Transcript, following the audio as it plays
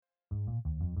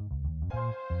Hey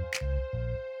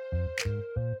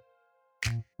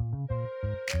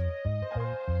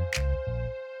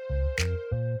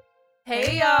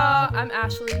y'all, I'm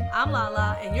Ashley. I'm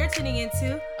Lala, and you're tuning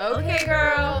into Okay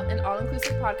Girl, an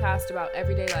all-inclusive podcast about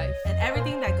everyday life and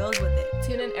everything that goes with it.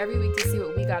 Tune in every week to see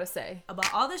what we gotta say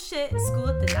about all the shit school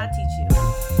did not teach you.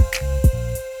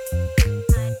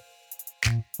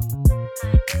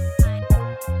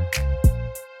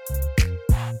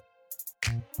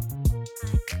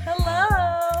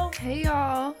 Hello. Hey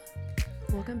y'all,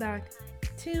 welcome back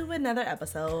to another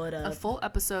episode of a full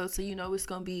episode, so you know it's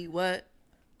gonna be what?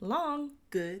 Long,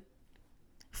 good,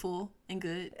 full, and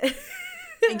good.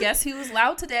 And guess who was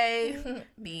loud today?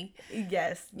 Me.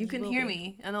 Yes, you can hear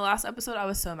me. In the last episode, I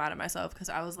was so mad at myself because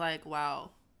I was like,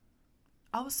 wow,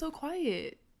 I was so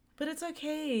quiet. But it's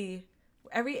okay.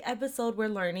 Every episode we're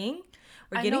learning,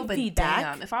 we're getting but feedback.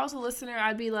 Damn, if I was a listener,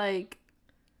 I'd be like,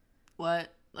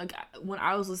 what? Like when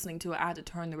I was listening to it, I had to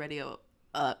turn the radio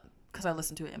up because I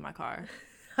listened to it in my car.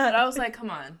 But I was like, come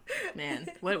on, man,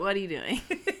 what are you doing?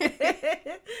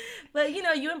 But you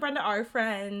know, you and Brenda are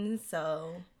friends,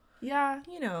 so yeah,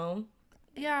 you know,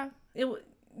 yeah.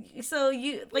 So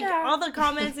you like all the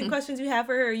comments and questions you have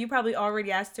for her, you probably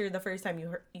already asked her the first time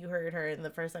you heard her and the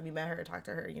first time you met her or talked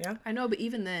to her. You know, I know, but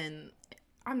even then,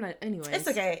 I'm not. Anyways, it's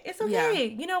okay. It's okay.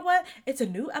 Yeah. You know what? It's a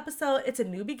new episode. It's a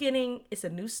new beginning. It's a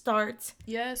new start.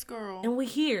 Yes, girl. And we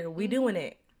here. We doing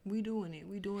it. We doing it.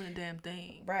 We doing a damn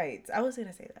thing. Right. I was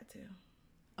gonna say that too.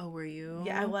 Oh, were you?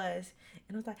 Yeah, I was.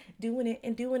 And I was like, doing it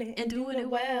and doing it and doing it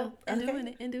well. And doing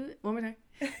it and do it. One more time.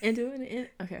 And doing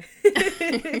it.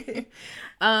 Okay.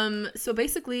 So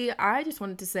basically, I just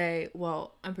wanted to say,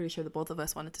 well, I'm pretty sure the both of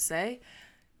us wanted to say,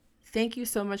 thank you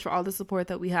so much for all the support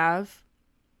that we have,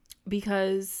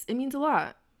 because it means a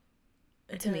lot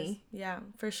to me. Yeah,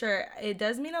 for sure. It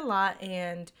does mean a lot,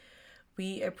 and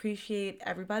we appreciate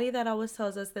everybody that always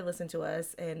tells us they listen to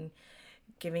us and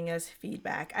giving us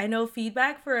feedback. I know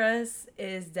feedback for us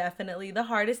is definitely the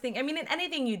hardest thing. I mean, in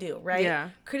anything you do, right? Yeah.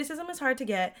 Criticism is hard to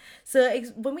get. So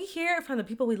when we hear it from the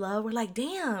people we love, we're like,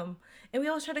 damn. And we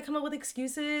always try to come up with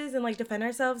excuses and like defend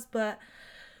ourselves, but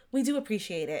we do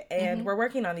appreciate it. And we're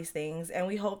working on these things. And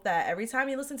we hope that every time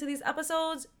you listen to these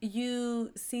episodes,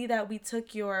 you see that we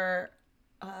took your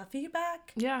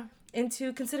feedback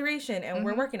into consideration, and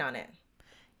we're working on it.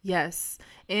 Yes.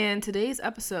 And today's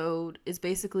episode is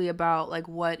basically about like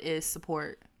what is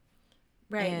support.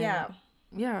 Right. And,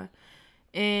 yeah.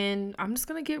 And I'm just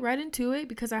going to get right into it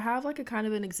because I have like a kind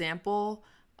of an example,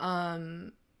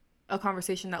 a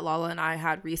conversation that Lala and I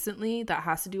had recently that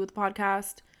has to do with the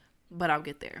podcast, but I'll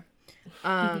get there.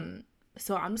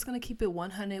 So I'm just going to keep it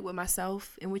 100 with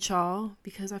myself and with y'all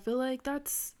because I feel like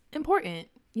that's important,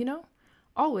 you know,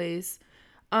 always.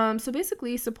 So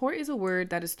basically, support is a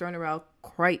word that is thrown around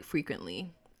quite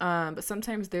frequently, but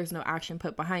sometimes there's no action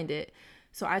put behind it.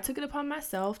 So I took it upon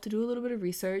myself to do a little bit of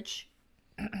research,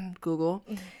 Google,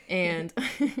 and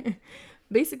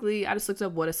basically I just looked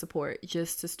up what is support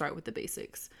just to start with the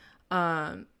basics.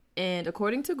 And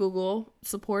according to Google,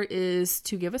 support is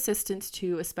to give assistance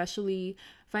to, especially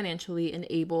financially,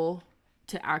 unable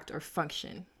to act or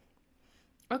function.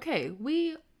 Okay,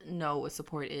 we know what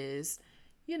support is,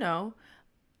 you know.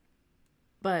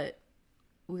 But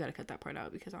we got to cut that part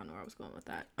out because I don't know where I was going with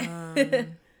that.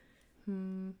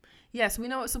 Yes, we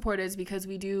know what support is because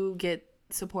we do get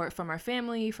support from our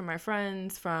family, from our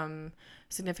friends, from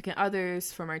significant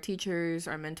others, from our teachers,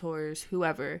 our mentors,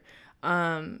 whoever.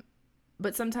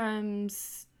 But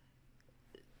sometimes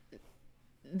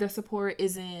the support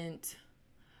isn't,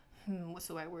 what's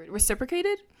the right word?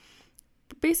 Reciprocated,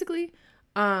 basically.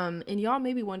 And y'all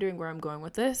may be wondering where I'm going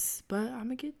with this, but I'm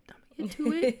gonna get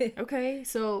into it. Okay,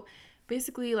 so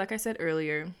basically, like I said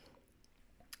earlier,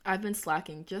 I've been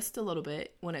slacking just a little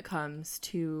bit when it comes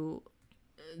to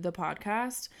the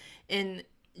podcast and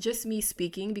just me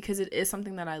speaking because it is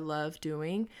something that I love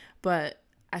doing, but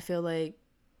I feel like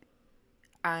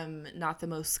I'm not the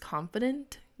most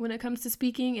confident when it comes to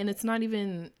speaking, and it's not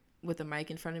even with a mic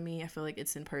in front of me. I feel like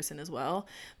it's in person as well,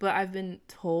 but I've been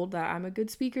told that I'm a good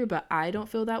speaker, but I don't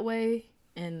feel that way,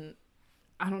 and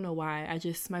I don't know why.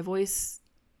 My voice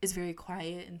is very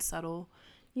quiet and subtle,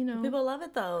 you know. People love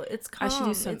it though. It's calm. I should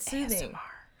do some ASMR.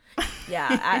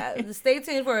 Yeah, stay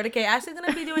tuned for it. Okay, Ashley's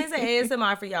gonna be doing some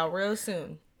ASMR for y'all real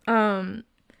soon. But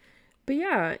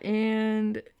yeah,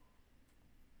 and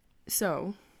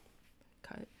so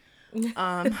cut.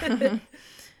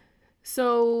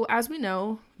 So as we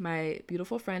know, my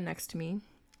beautiful friend next to me,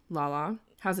 Lala,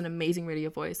 has an amazing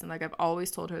radio voice, and like I've always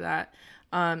told her that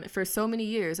for so many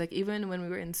years. Like even when we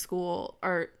were in school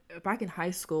or back in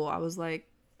high school, I was like,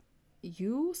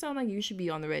 you sound like you should be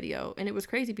on the radio. And it was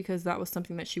crazy because that was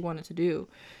something that she wanted to do.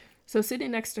 So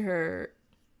sitting next to her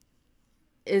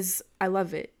I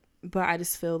love it, but I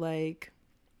just feel like,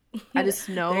 I just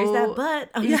know there's that but.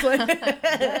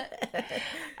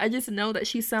 I just know that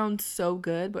she sounds so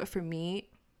good, but for me,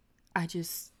 I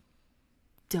just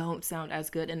don't sound as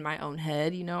good in my own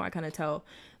head. I kind of tell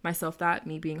myself that,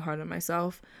 me being hard on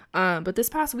myself. But this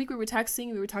past week we were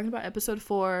talking about episode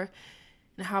 4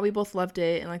 and how we both loved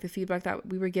it and like the feedback that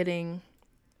we were getting.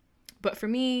 But for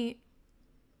me,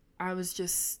 I was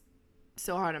just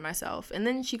so hard on myself. And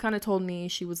then she kind of told me,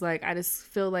 she was like, I just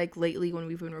feel like lately when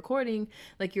we've been recording,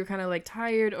 like you're kind of like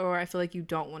tired, or I feel like you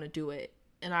don't want to do it.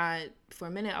 And for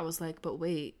a minute I was like, but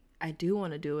wait, I do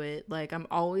want to do it. Like, I'm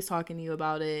always talking to you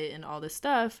about it and all this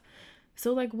stuff.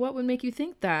 So like, what would make you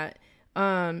think that?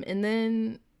 And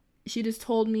then she just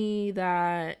told me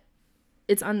that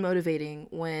it's unmotivating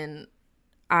when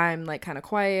I'm like kind of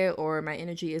quiet or my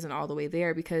energy isn't all the way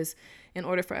there, because in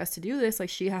order for us to do this, like,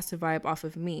 she has to vibe off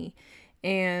of me.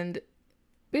 And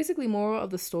basically, moral of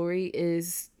the story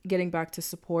is getting back to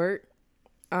support.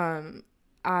 I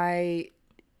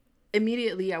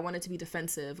wanted to be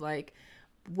defensive. Like,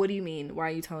 what do you mean? Why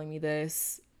are you telling me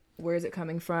this? Where is it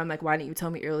coming from? Like, why didn't you tell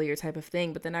me earlier, type of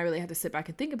thing. But then I really had to sit back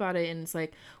and think about it. And it's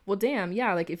like, well, damn,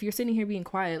 yeah. Like, if you're sitting here being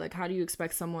quiet, like, how do you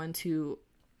expect someone to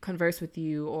converse with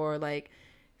you or like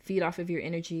feed off of your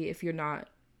energy if you're not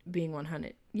being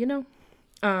 100,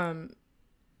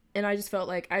 And I just felt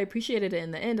like I appreciated it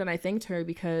in the end. And I thanked her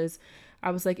because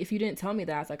I was like, if you didn't tell me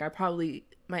that, like,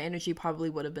 my energy probably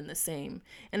would have been the same.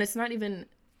 And it's not even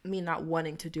me not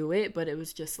wanting to do it, but it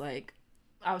was just like,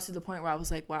 I was to the point where I was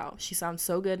like, wow, she sounds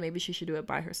so good. Maybe she should do it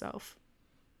by herself.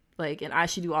 Like, and I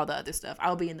should do all the other stuff.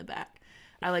 I'll be in the back.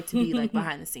 I like to be like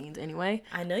behind the scenes anyway.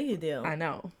 I know you do. I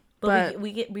know. But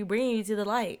we bring you to the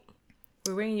light.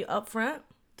 We're bringing you up front.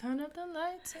 Turn up the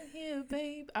lights in here,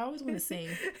 babe. I always want to sing.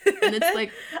 And it's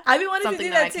like, I've been wanting to do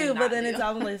that too, but then it's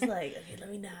always like, okay, let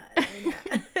me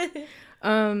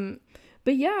not.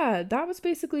 But yeah, that was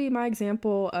basically my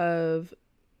example of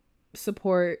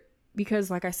support.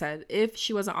 Because like I said, if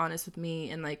she wasn't honest with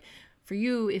me, and like for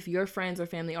you, if your friends or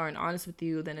family aren't honest with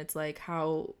you, then it's like,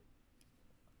 how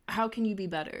can you be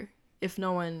better? If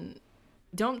no one,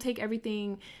 don't take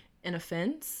everything in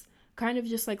offense, kind of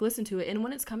just like listen to it. And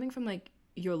when it's coming from like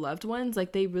your loved ones,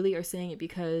 like they really are saying it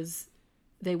because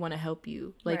they want to help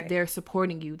you. Like, right. They're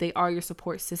supporting you. They are your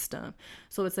support system.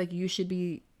 So it's like, you should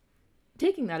be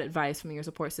taking that advice from your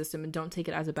support system and don't take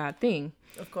it as a bad thing.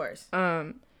 Of course.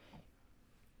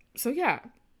 So yeah,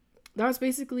 that was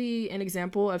basically an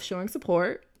example of showing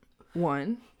support.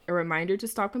 1, a reminder to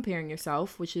stop comparing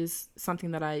yourself, which is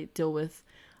something that I deal with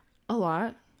a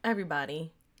lot.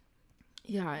 Everybody.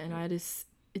 Yeah, and it's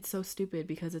so stupid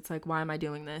because it's like, why am I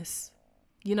doing this?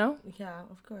 Yeah,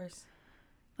 of course.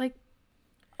 Like,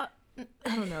 I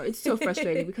don't know. It's so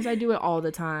frustrating because I do it all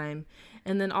the time.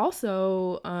 And then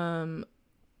also,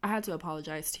 I had to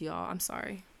apologize to y'all. I'm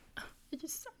sorry.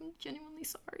 I'm genuinely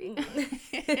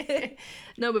sorry.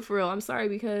 No, but for real, I'm sorry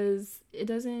because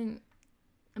I'm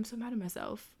so mad at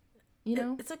myself,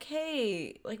 It's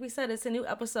okay. Like we said, it's a new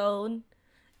episode.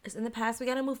 It's in the past. We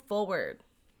got to move forward.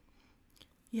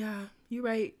 Yeah, you're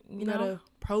right. You gotta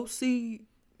proceed.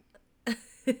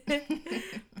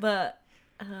 But,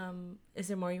 is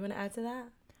there more you want to add to that?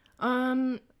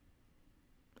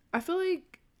 I feel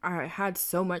like I had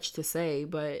so much to say,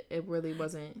 but it really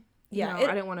wasn't. Yeah, I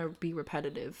didn't want to be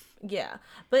repetitive. Yeah,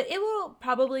 but it will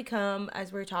probably come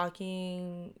as we're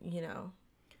talking,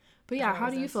 But yeah, how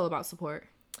do you feel about support?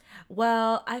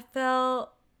 Well, I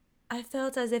felt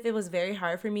as if it was very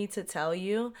hard for me to tell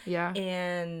you. Yeah.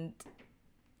 And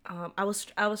I was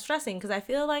stressing because I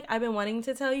feel like I've been wanting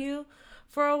to tell you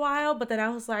for a while, but then I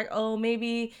was like, oh,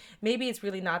 maybe it's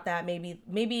really not that.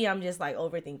 Maybe I'm just like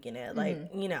overthinking it,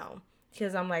 like,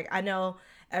 because I'm like, I know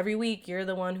every week you're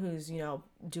the one who's,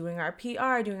 doing our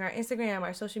PR, doing our Instagram,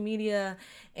 our social media,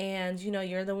 and,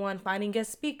 you're the one finding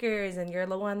guest speakers, and you're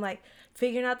the one like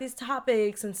figuring out these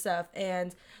topics and stuff.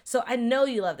 And so I know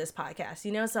you love this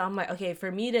podcast, so I'm like, okay,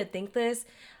 for me to think this,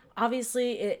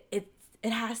 obviously it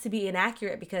has to be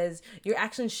inaccurate because your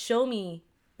actions show me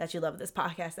that you love this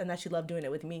podcast and that you love doing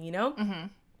it with me, Mm-hmm.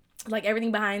 Like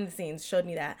everything behind the scenes showed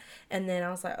me that. And then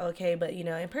I was like, okay, but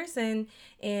in person,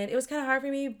 and it was kind of hard for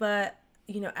me, but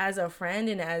as a friend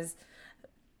and as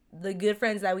the good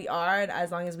friends that we are, and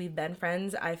as long as we've been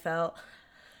friends, I felt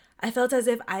as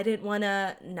if I didn't want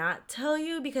to not tell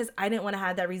you because I didn't want to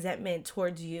have that resentment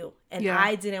towards you. And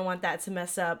I didn't want that to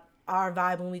mess up our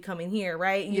vibe when we come in here,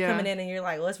 right? You coming in and you're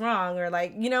like, what's wrong? Or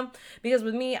like, because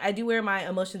with me, I do wear my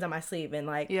emotions on my sleeve. And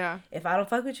like, if I don't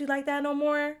fuck with you like that no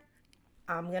more,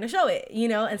 I'm going to show it, you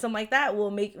know, and something like that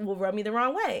will rub me the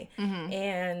wrong way. Mm-hmm.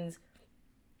 And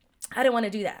I didn't want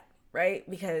to do that, right?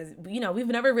 Because, you know, we've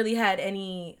never really had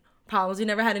any problems. We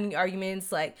never had any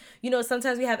arguments. Like, you know,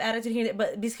 sometimes we have attitude here,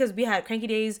 but because we had cranky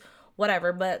days,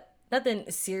 whatever, but nothing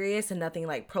serious and nothing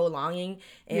like prolonging.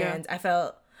 And I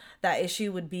felt that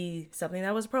issue would be something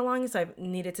that was prolonging. So I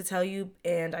needed to tell you.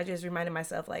 And I just reminded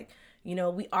myself, like, you know,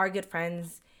 we are good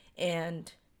friends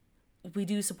and we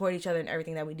do support each other in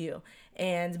everything that we do.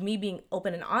 And me being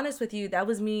open and honest with you, that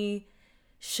was me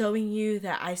showing you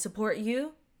that I support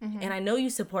you. Mm-hmm. And I know you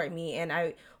support me. And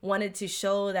I wanted to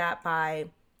show that by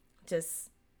just,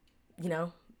 you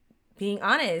know, being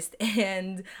honest.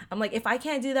 And I'm like, if I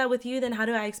can't do that with you, then how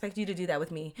do I expect you to do that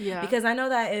with me? Yeah. Because I know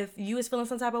that if you was feeling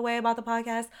some type of way about the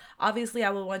podcast, obviously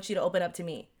I would want you to open up to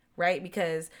me, right?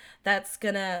 Because that's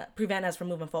gonna prevent us from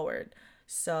moving forward.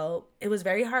 So it was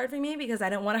very hard for me because I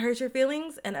didn't want to hurt your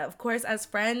feelings. And of course, as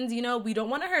friends, you know, we don't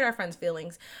want to hurt our friends'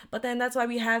 feelings. But then that's why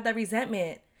we have that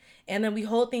resentment. And then we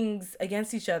hold things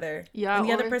against each other. Yeah. And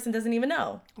the other person doesn't even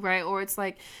know. Right. Or it's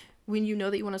like when you know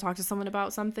that you want to talk to someone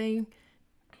about something,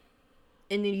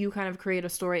 and then you kind of create a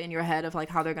story in your head of like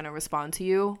how they're going to respond to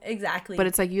you. Exactly. But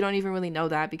it's like you don't even really know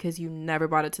that because you never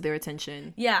brought it to their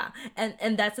attention. Yeah.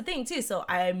 And that's the thing too. So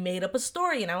I made up a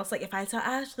story and I was like, if I tell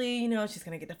Ashley, you know, she's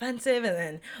going to get defensive. And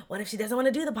then what if she doesn't want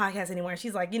to do the podcast anymore?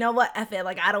 She's like, you know what? F it.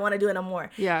 Like, I don't want to do it no more.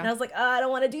 Yeah. And I was like, oh, I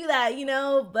don't want to do that, you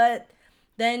know, but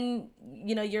then,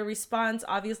 you know, your response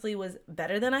obviously was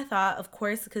better than I thought, of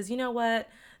course, because you know what?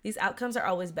 These outcomes are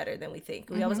always better than we think.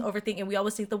 We always overthink and we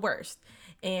always think the worst.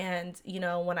 And, you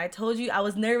know, when I told you, I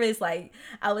was nervous. Like,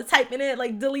 I was typing it,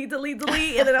 like, delete.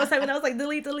 And then I was like,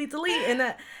 delete. And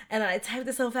then I typed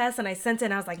it so fast and I sent it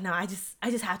and I was like, no, I just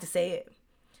have to say it.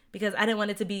 Because I didn't want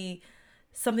it to be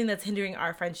something that's hindering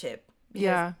our friendship.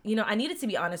 Because, you know, I needed to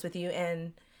be honest with you.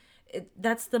 And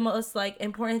that's the most, like,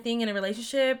 important thing in a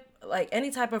relationship. Like,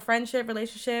 any type of friendship,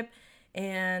 relationship.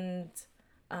 And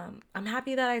I'm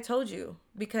happy that I told you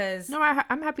because... No,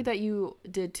 I'm happy that you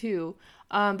did too.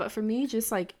 But for me, just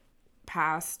like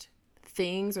past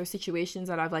things or situations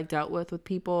that I've like dealt with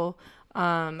people,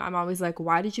 I'm always like,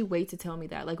 why did you wait to tell me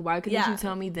that? Like, why couldn't you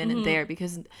tell me then and there?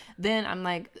 Because then I'm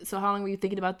like, so how long were you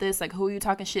thinking about this? Like, who are you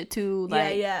talking shit to?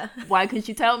 Like, why couldn't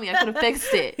you tell me? I could have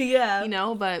fixed it. You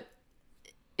know, but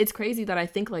it's crazy that I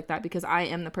think like that because I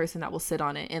am the person that will sit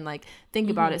on it and like think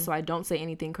about it so I don't say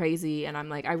anything crazy. And I'm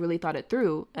like, I really thought it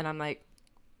through. And I'm like,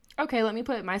 okay, let me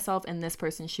put myself in this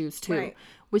person's shoes too,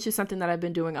 which is something that I've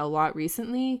been doing a lot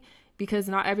recently because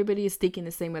not everybody is thinking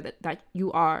the same way that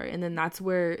you are. And then that's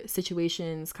where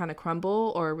situations kind of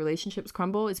crumble or relationships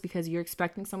crumble. It's because you're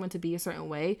expecting someone to be a certain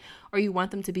way or you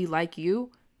want them to be like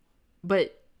you,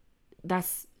 but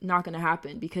that's not going to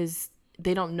happen because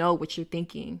they don't know what you're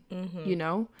thinking, you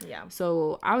know? Yeah.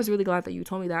 So I was really glad that you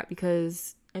told me that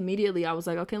because immediately I was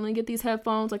like, okay, let me get these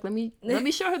headphones. Like, let me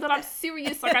show her that I'm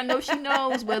serious. Like, I know she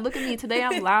knows, but look at me. Today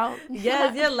I'm loud.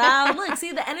 Yes, you're loud. Look,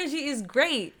 see, the energy is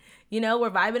great. You know,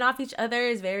 we're vibing off each other.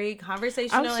 It's very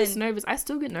conversational. I was just nervous. I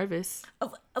still get nervous.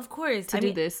 Of course. To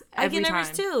do this every time. I get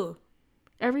nervous too.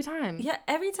 Every time. Yeah,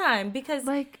 every time. Because,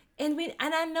 like, and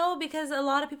I know because a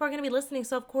lot of people are going to be listening.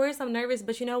 So, of course, I'm nervous.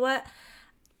 But you know what?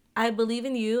 I believe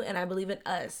in you and I believe in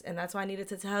us. And that's why I needed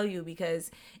to tell you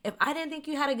because if I didn't think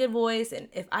you had a good voice and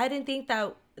if I didn't think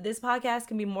that this podcast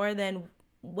can be more than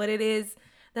what it is,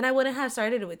 then I wouldn't have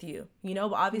started it with you. You know,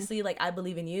 but obviously, like, I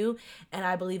believe in you and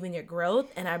I believe in your growth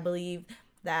and I believe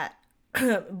that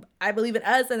I believe in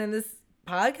us and in this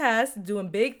podcast doing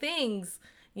big things,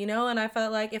 you know, and I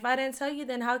felt like if I didn't tell you,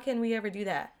 then how can we ever do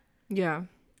that? Yeah.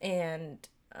 And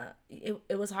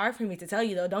it was hard for me to tell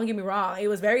you, though. Don't get me wrong. It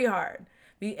was very hard.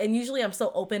 And usually I'm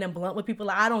so open and blunt with people.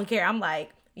 Like, I don't care. I'm like,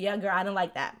 yeah, girl, I don't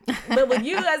like that. But with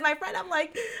you as my friend, I'm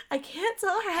like, I can't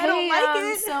tell her I don't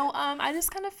like it. So I just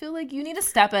kind of feel like you need to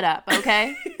step it up,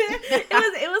 okay?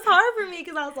 it was hard for me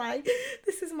because I was like,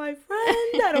 this is my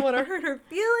friend. I don't want to hurt her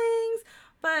feelings.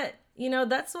 But, you know,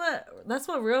 that's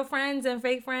what real friends and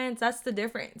fake friends, that's the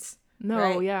difference. No,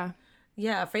 right? Yeah.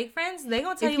 Yeah, fake friends, they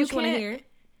going to tell you what you want to hear.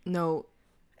 No,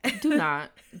 do not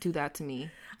do that to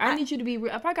me. I need you to be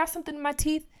real. If I got something in my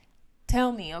teeth,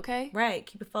 tell me, okay? Right.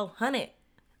 Keep it 400.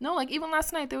 No, like even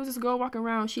last night, there was this girl walking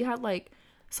around. She had like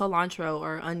cilantro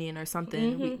or onion or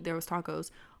something. There was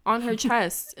tacos on her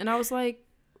chest. And I was like,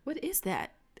 what is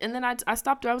that? And then I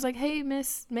stopped her. I was like, hey,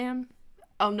 ma'am.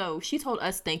 Oh, no. She told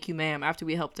us, thank you, ma'am, after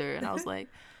we helped her. And I was like,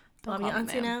 don't call me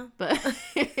auntie now. But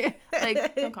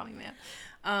like, don't call me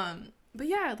ma'am. But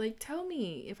yeah, like, tell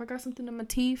me if I got something in my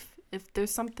teeth, if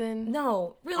there's something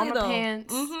really on my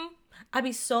pants. I'd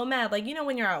be so mad. Like, you know,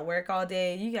 when you're at work all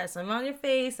day, you got something on your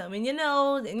face, something in your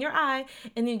nose, in your eye,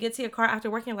 and then you get to your car after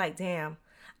working, like, damn,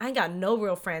 I ain't got no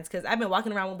real friends because I've been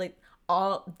walking around with like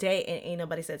all day and ain't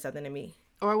nobody said something to me.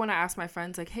 Or when I ask my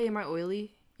friends, like, hey, am I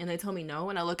oily? And they tell me no,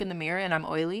 and I look in the mirror and I'm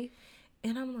oily.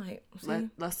 And I'm like,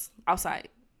 let's outside.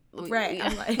 Right.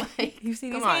 I'm like, you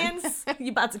see these hands?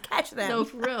 You about to catch them. No,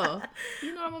 for real.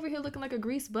 You know, I'm over here looking like a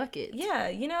grease bucket. Yeah,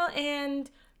 you know, and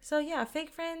so yeah,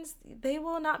 fake friends, they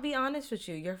will not be honest with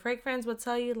you. Your fake friends will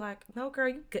tell you like, no, girl,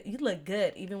 you look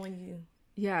good even when you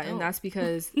Yeah, don't. And that's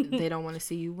because they don't want to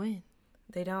see you win.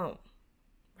 They don't.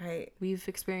 Right. We've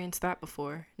experienced that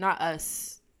before. Not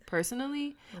us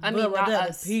personally. I mean, not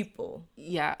us. People.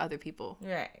 Yeah, other people.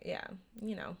 Right. Yeah.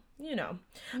 You know. You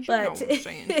but know what I'm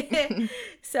saying.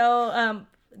 So,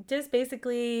 just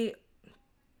basically,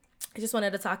 I just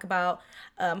wanted to talk about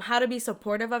how to be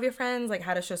supportive of your friends, like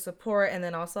how to show support, and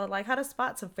then also like how to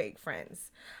spot some fake friends.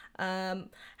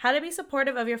 How to be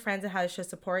supportive of your friends and how to show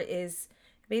support is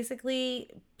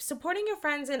basically supporting your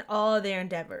friends in all their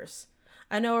endeavors.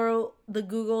 I know the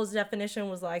Google's definition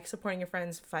was like supporting your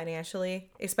friends financially,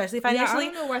 especially financially.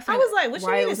 Yeah, I don't know why. I was like, what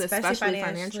you mean especially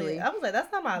financially? I was like,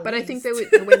 that's not my. But least. I think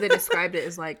the way they described it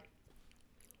is like,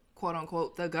 quote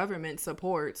unquote, the government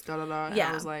supports da da da.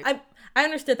 Yeah, I was like, I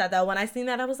understood that though. When I seen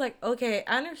that, I was like, okay,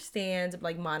 I understand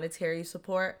like monetary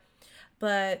support,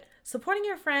 but supporting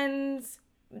your friends,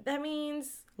 that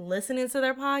means listening to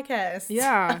their podcast.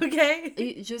 Yeah. Okay.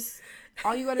 It just.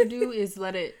 All you gotta do is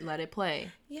let it play.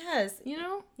 Yes. You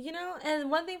know, and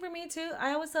one thing for me too,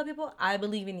 I always tell people, I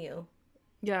believe in you.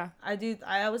 Yeah. I do.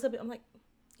 I always tell people, I'm like,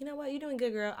 you know what, you're doing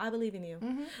good, girl. I believe in you.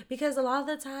 Mm-hmm. Because a lot of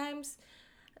the times,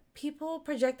 people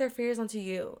project their fears onto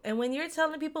you, and when you're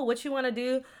telling people what you want to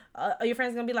do, your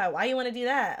friends gonna be like, why you want to do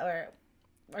that, or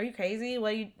are you crazy?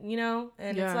 What you know?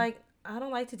 And It's like, I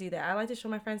don't like to do that. I like to show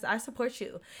my friends I support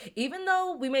you, even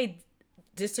though we may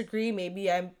disagree. Maybe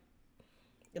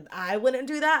I wouldn't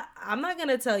do that. I'm not going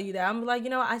to tell you that. I'm like,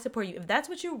 I support you. If that's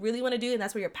what you really want to do and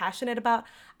that's what you're passionate about,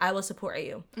 I will support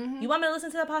you. Mm-hmm. You want me to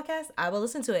listen to the podcast? I will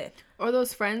listen to it. Or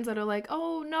those friends that are like,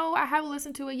 oh, no, I haven't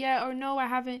listened to it yet. Or no, I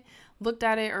haven't looked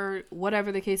at it, or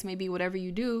whatever the case may be, whatever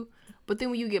you do. But then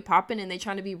when you get popping and they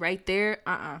trying to be right there,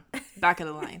 back of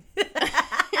the line.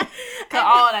 Cut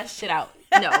all that shit out.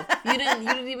 No, you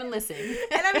didn't even listen.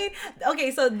 And I mean,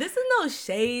 okay, so this is no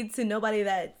shade to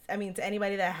to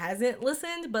anybody that hasn't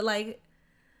listened, but like,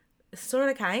 sort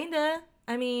of, kinda.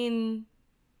 I mean,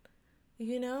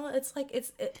 it's like,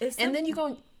 it's. And then you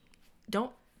go,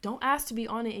 don't ask to be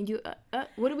on it, and you,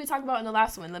 what did we talk about in the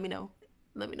last one? Let me know.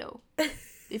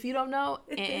 If you don't know,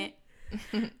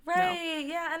 Right, no.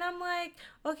 Yeah, and I'm like,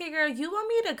 okay, girl, you want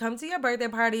me to come to your birthday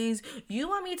parties, you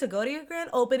want me to go to your grand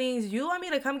openings, you want me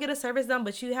to come get a service done,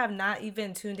 but you have not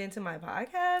even tuned into my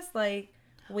podcast? Like,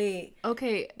 wait.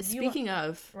 Okay, speaking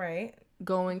of right,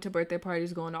 going to birthday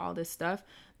parties, going to all this stuff,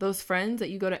 those friends that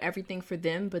you go to everything for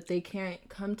them, but they can't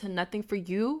come to nothing for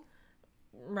you.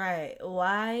 Right.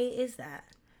 Why is that?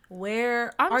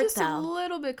 Where I'm art just thou? A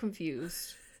little bit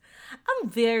confused. I'm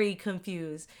very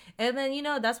confused. And then,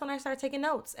 that's when I start taking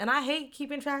notes. And I hate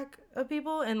keeping track of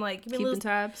people and like keeping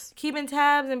tabs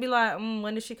and be like,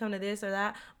 when did she come to this or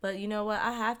that? But you know what?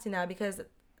 I have to now, because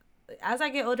as I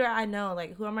get older, I know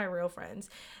like who are my real friends.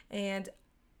 And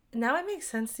now it makes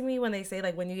sense to me when they say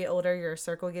like when you get older, your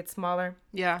circle gets smaller.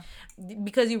 Yeah.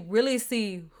 Because you really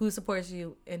see who supports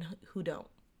you and who don't.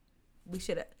 We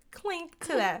should clink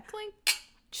to that. Clink.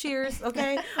 Cheers,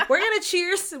 okay? We're gonna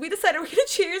cheers. We decided we're gonna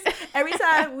cheers every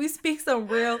time we speak some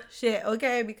real shit,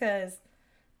 okay? Because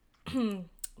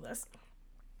let's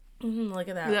look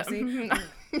at that. Yeah.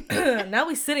 See? Now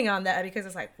we sitting on that because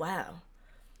it's like, wow,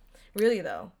 really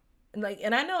though.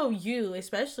 And I know you,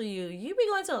 especially you be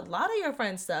going to a lot of your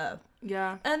friends' stuff.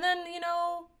 Yeah. And then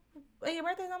at your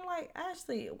birthdays, I'm like,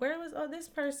 Ashley, where was this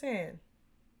person?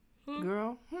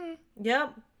 Girl.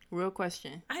 Yep. Real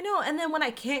question. I know. And then when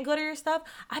I can't go to your stuff,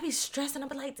 I be stressing. I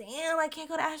be like, damn, I can't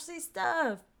go to Ashley's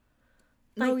stuff.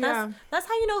 Like, that's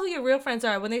how you know who your real friends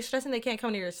are, when they're stressing they can't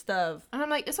come to your stuff. And I'm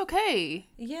like, it's okay.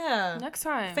 Yeah. Next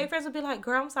time. Fake friends would be like,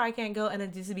 girl, I'm sorry I can't go, and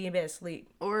then just be in bed asleep.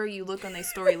 Or you look on their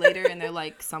story later and they're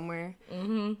like somewhere.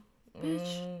 Mm-hmm.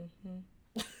 Bitch. Mm-hmm.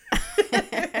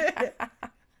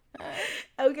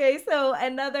 Okay, so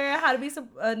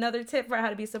another tip for how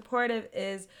to be supportive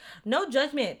is no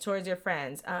judgment towards your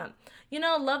friends.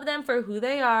 Love them for who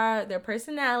they are, their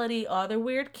personality, all their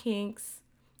weird kinks.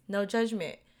 No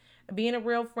judgment. Being a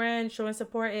real friend, showing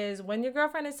support is when your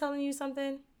girlfriend is telling you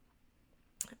something,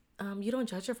 you don't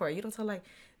judge her for it. You don't tell like,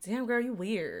 damn girl, you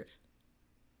weird.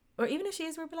 Or even if she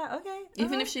is weird, be like, okay.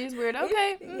 Even if she is weird,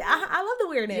 okay. Yeah, I love the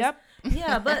weirdness. Yep.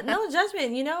 Yeah, but no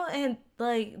judgment, you know? And,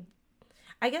 like,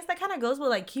 I guess that kind of goes with,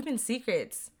 like, keeping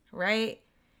secrets, right?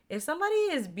 If somebody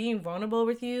is being vulnerable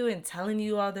with you and telling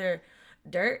you all their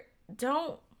dirt,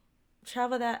 don't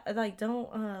travel that, like,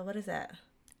 don't, what is that?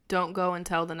 Don't go and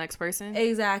tell the next person.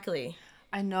 Exactly.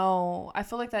 I know. I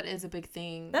feel like that is a big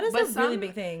thing. That is a really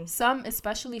big thing. Some,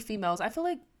 especially females, I feel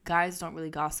like guys don't really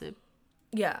gossip.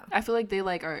 Yeah. I feel like they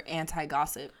like are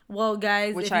anti-gossip. Well,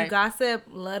 guys, if you gossip,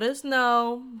 let us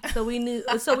know so we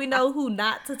know who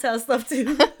not to tell stuff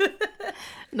to.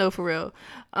 No, for real.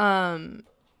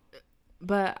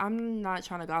 But I'm not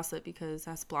trying to gossip because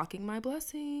that's blocking my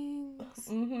blessings.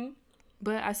 Mm-hmm.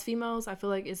 But as females, I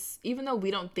feel like it's, even though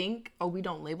we don't think or we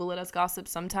don't label it as gossip,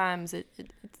 sometimes it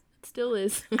still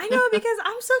is. I know, because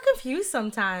I'm so confused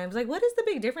sometimes. Like, what is the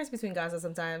big difference between gossip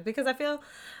sometimes? Because I feel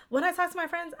when I talk to my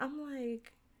friends, I'm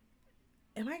like,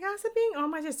 am I gossiping or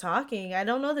am I just talking? I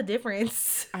don't know the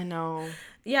difference. I know.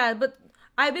 Yeah, but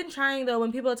I've been trying, though.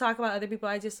 When people talk about other people,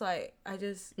 I just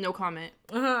no comment.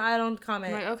 I don't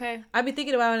comment. I'm like, okay. I'd be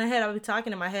thinking about it in my head. I'd be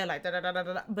talking in my head like da da da da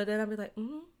da. But then I'd be like,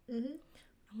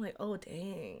 I'm like, oh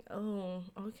dang, oh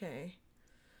okay,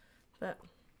 but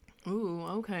ooh,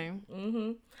 okay.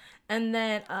 And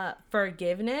then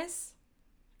forgiveness,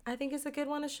 I think is a good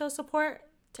one to show support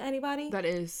to anybody. That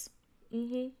is.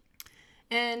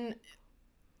 And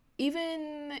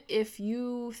even if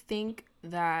you think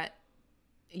that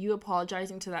you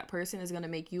apologizing to that person is going to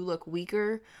make you look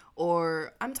weaker,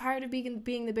 or I'm tired of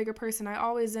being the bigger person, I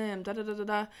always am, da da da da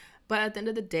da. But at the end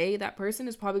of the day, that person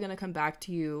is probably going to come back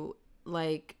to you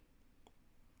like,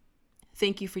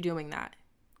 thank you for doing that.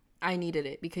 I needed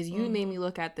it because you made me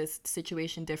look at this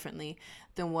situation differently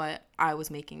than what I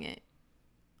was making it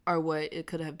or what it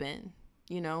could have been,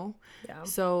 you know? Yeah.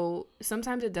 So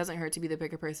sometimes it doesn't hurt to be the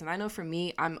bigger person. I know for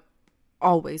me, I'm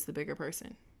always the bigger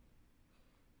person.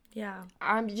 Yeah.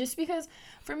 I'm just because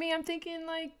for me, I'm thinking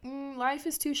like, life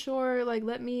is too short. Like,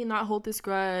 let me not hold this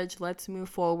grudge. Let's move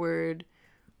forward,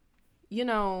 you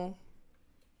know?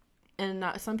 And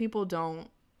some people don't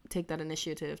take that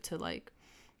initiative to like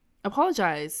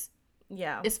apologize.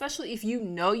 Yeah. Especially if you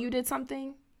know you did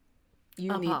something,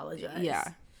 you apologize.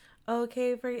 Yeah.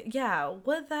 Okay.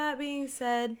 With that being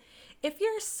said, if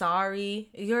you're sorry,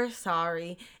 you're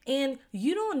sorry. And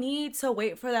you don't need to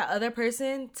wait for that other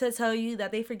person to tell you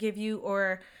that they forgive you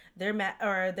or they're mad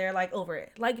or they're like over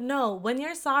it. Like, no, when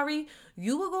you're sorry,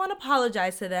 you will go and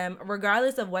apologize to them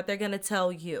regardless of what they're going to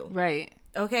tell you. Right.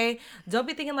 Okay? Don't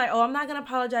be thinking like, oh, I'm not going to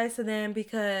apologize to them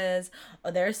because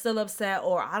they're still upset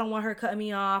or I don't want her cutting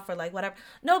me off or like whatever.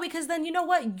 No, because then you know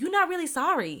what? You're not really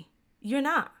sorry. You're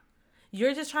not.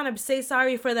 You're just trying to say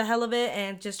sorry for the hell of it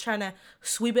and just trying to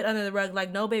sweep it under the rug.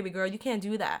 Like, no, baby girl, you can't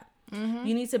do that.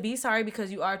 You need to be sorry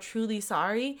because you are truly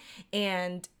sorry.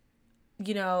 And,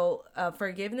 you know,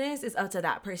 forgiveness is up to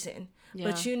that person.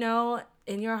 Yeah. But you know,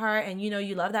 in your heart, and you know,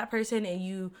 you love that person and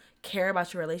you care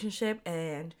about your relationship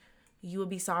and you will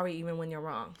be sorry even when you're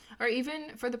wrong. Or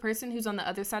even for the person who's on the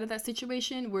other side of that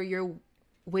situation where you're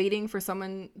waiting for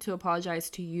someone to apologize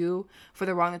to you for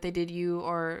the wrong that they did you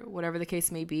or whatever the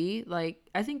case may be. Like,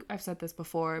 I think I've said this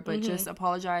before, but just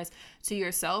apologize to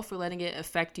yourself for letting it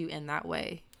affect you in that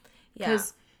way.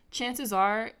 Because chances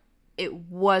are it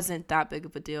wasn't that big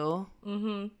of a deal.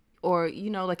 Or, you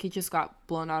know, like it just got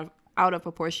blown out of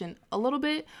proportion a little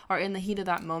bit or in the heat of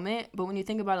that moment. But when you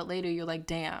think about it later, you're like,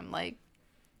 damn, like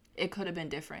it could have been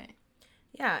different.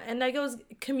 Yeah, and that goes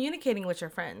communicating with your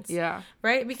friends. Yeah.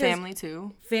 Right? Because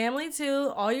family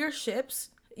too, all your ships.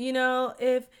 You know,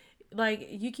 if like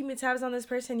you keep tabs on this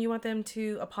person, you want them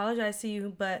to apologize to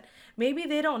you, but maybe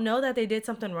they don't know that they did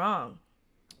something wrong.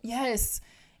 Yes.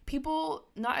 People,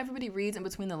 not everybody reads in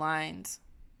between the lines.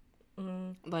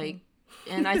 Like,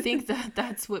 and I think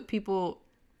that's what people,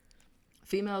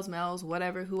 females, males,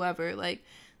 whatever, whoever, like,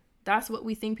 that's what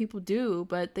we think people do,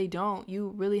 but they don't.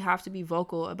 You really have to be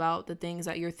vocal about the things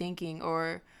that you're thinking,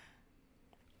 or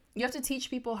you have to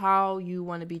teach people how you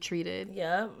want to be treated.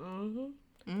 Yeah.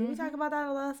 Did we talk about that in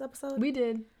the last episode? We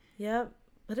did. Yep.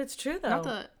 But it's true,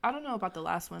 though. I don't know about the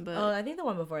last one, but... Oh, I think the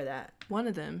one before that. One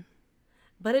of them.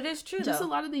 But it is true, just though. A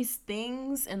lot of these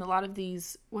things and a lot of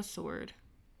these... What's the word?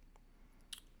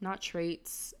 Not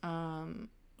traits.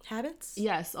 Habits?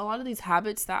 Yes. A lot of these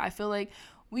habits that I feel like...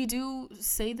 We do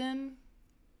say them,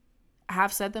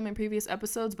 have said them in previous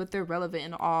episodes, but they're relevant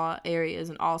in all areas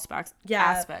and all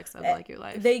aspects of like your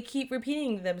life. They keep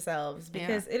repeating themselves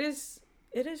because it is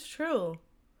true.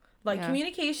 Like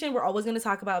communication, we're always going to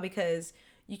talk about because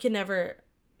you can never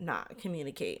not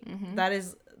communicate. That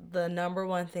is the number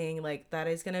one thing. Like that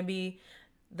is going to be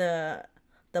the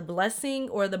the blessing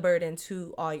or the burden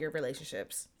to all your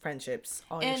relationships, friendships,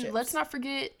 all your ships. And let's not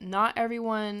forget, not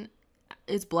everyone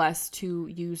is blessed to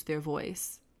use their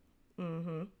voice.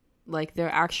 Mm-hmm. Like their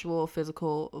actual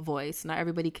physical voice. Not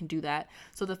everybody can do that.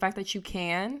 So the fact that you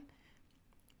can,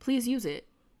 please use it.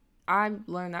 I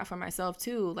learned that for myself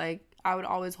too. Like, I would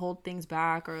always hold things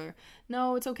back, or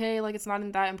no, it's okay. Like, it's not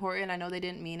that important. I know they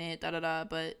didn't mean it,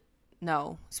 but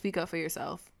no, speak up for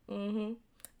yourself. Mm-hmm.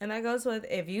 And that goes with,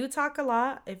 if you talk a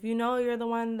lot, if you know you're the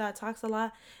one that talks a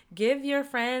lot, give your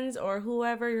friends or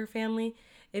whoever, your family,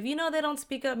 if you know they don't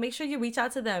speak up, make sure you reach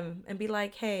out to them and be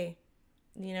like, hey,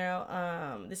 you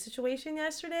know, the situation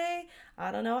yesterday,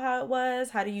 I don't know how it was.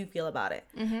 How do you feel about it?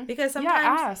 Mm-hmm. Because sometimes...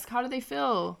 Yeah, ask. How do they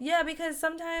feel? Yeah, because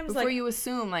sometimes... Before you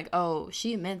assume, like, oh,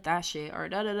 she meant that shit, or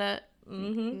da-da-da.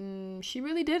 Mm-hmm. She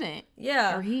really didn't.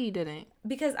 Yeah. Or he didn't.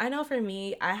 Because I know for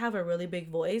me, I have a really big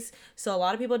voice. So a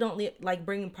lot of people don't, like,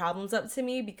 bring problems up to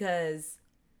me because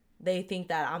they think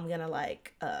that I'm going to,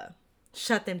 like,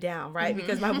 shut them down, right? Mm-hmm.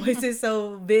 Because my voice is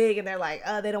so big and they're like,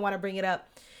 they don't want to bring it up.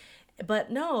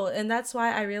 But no, and that's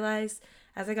why I realized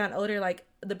as I got older, like,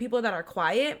 the people that are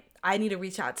quiet, I need to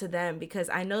reach out to them because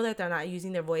I know that they're not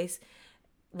using their voice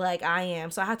like I am.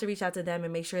 So I have to reach out to them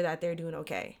and make sure that they're doing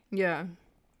okay. Yeah.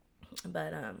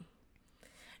 But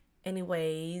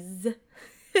anyways,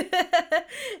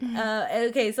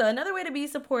 okay, so another way to be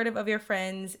supportive of your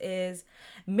friends is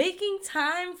making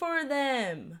time for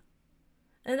them.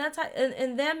 And that's how,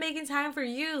 and them making time for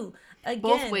you. Again,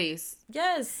 both ways.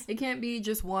 Yes. It can't be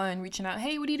just one reaching out.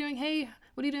 Hey, what are you doing? Hey,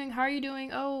 what are you doing? How are you doing?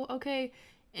 Oh, okay.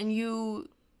 And you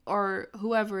or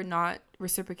whoever not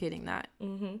reciprocating that.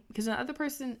 Mm-hmm. Because the other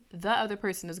person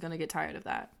is going to get tired of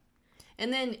that.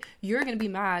 And then you're going to be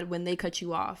mad when they cut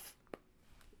you off.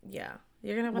 Yeah.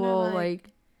 You're going to want to like,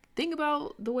 think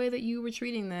about the way that you were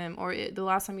treating them or the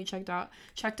last time you checked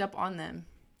up on them.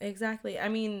 Exactly. I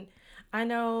mean, I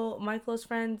know my close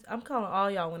friends, I'm calling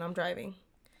all y'all when I'm driving.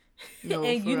 No,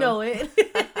 and you know it.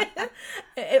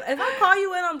 if I call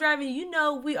you when I'm driving, you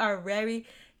know we are very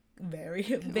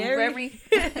we are very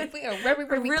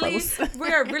close. We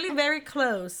are really very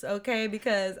close, okay?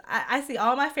 Because I see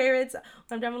all my favorites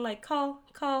when I'm driving, like, call.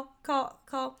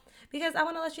 Because I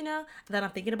want to let you know that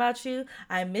I'm thinking about you.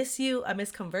 I miss you. I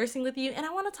miss conversing with you. And I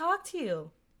want to talk to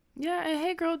you. Yeah, and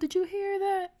hey, girl, did you hear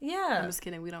that? Yeah. I'm just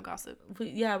kidding. We don't gossip.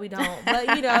 We don't.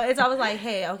 But, you know, it's always like,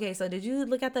 hey, okay, so did you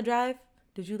look at the drive?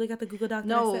 Did you look at the Google Doc?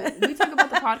 No, we talk about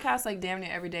the podcast like damn near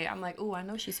every day. I'm like, oh, I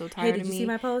know she's so tired of me. Did you see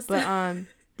my post? But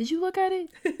did you look at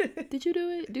it? Did you do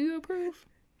it? Do you approve?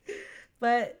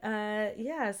 But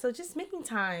yeah, so just making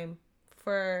time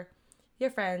for your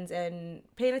friends and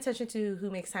paying attention to who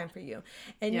makes time for you.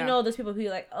 And you know those people who are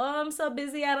like, oh, I'm so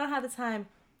busy, I don't have the time.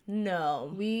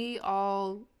 No. We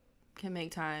all can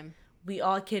make time. We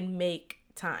all can make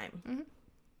time.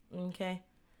 Mm-hmm. Okay.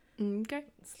 Okay.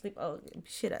 Sleep. Oh,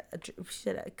 should I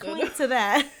cling to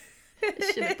that?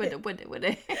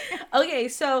 Okay,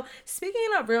 so speaking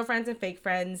of real friends and fake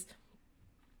friends,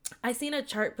 I seen a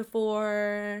chart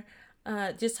before,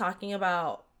 just talking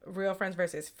about real friends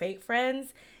versus fake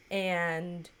friends,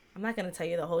 and I'm not gonna tell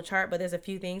you the whole chart, but there's a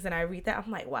few things, and I read that,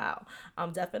 I'm like, wow,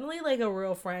 I'm definitely like a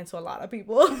real friend to a lot of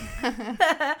people.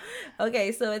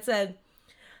 Okay, so it said,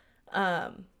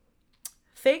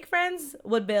 fake friends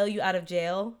would bail you out of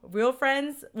jail. Real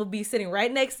friends will be sitting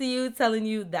right next to you telling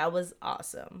you that was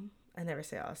awesome. I never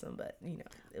say awesome, but you know,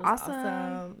 it was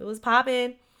awesome. It was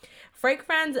popping. Fake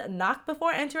friends knock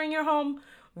before entering your home.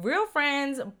 Real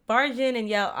friends barge in and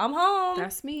yell, I'm home.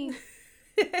 That's me.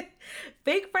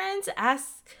 Fake friends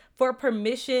ask for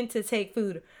permission to take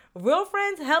food. Real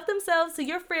friends help themselves to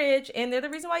your fridge and they're the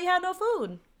reason why you have no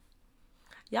food.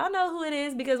 Y'all know who it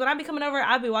is because when I be coming over,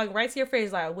 I'll be walking right to your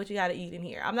fridge like, what you got to eat in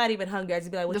here? I'm not even hungry. I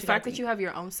just be like, what you got to eat? The fact that you have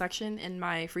your own section in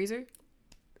my freezer.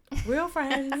 Real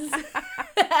friends.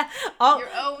 Your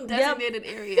own designated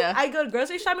area. I go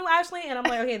grocery shopping with Ashley and I'm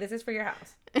like, okay, this is for your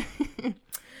house.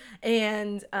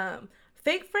 And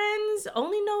fake friends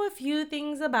only know a few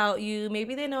things about you.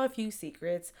 Maybe they know a few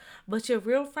secrets, but your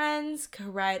real friends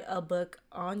could write a book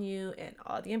on you and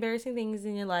all the embarrassing things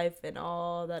in your life and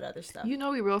all that other stuff. You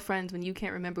know we're real friends when you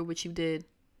can't remember what you did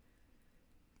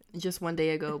just one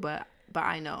day ago, but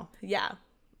I know. Yeah.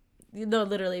 No,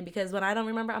 literally, because when I don't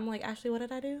remember, I'm like, Ashley, what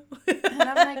did I do? And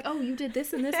I'm like, oh, you did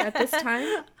this and this at this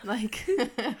time? Like,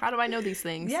 how do I know these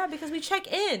things? Yeah, because we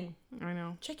check in. I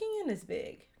know. Checking in is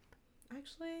big.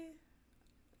 Actually,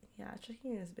 yeah,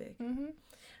 checking in is big. Mm-hmm.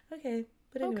 Okay,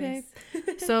 but anyways.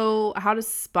 Okay. So, how to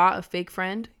spot a fake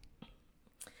friend?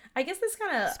 I guess this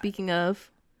kind of... Speaking of...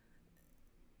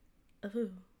 Of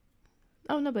who?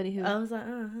 Oh, nobody who. I was like,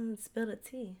 spill the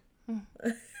tea. No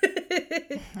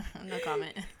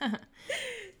comment.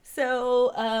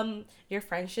 So, your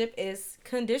friendship is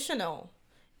conditional,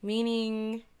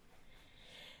 meaning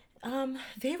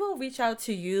they will reach out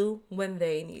to you when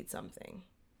they need something.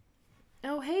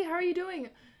 Oh, hey, how are you doing?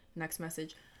 Next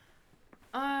message.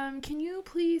 Can you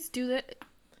please do that?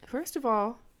 First of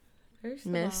all,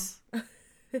 miss.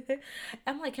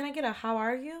 I'm like, can I get a how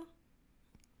are you?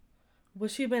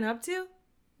 What's she been up to?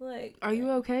 Like, are you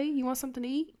okay? You want something to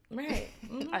eat? Right.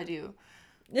 Mm-hmm. I do.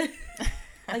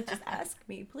 Like, just ask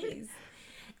me, please.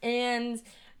 And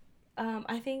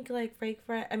I think like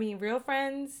real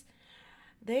friends,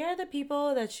 they are the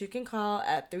people that you can call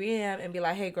at 3 a.m. and be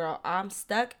like, hey girl, I'm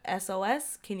stuck,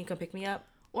 SOS, can you come pick me up?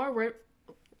 Or real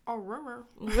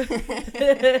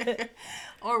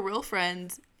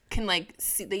friends can like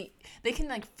see, they can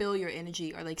like feel your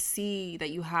energy or like see that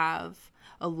you have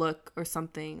a look or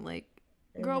something like,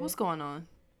 girl, what's going on?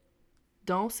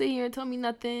 Don't sit here and tell me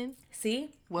nothing.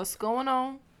 See? What's going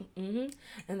on? Mm-hmm.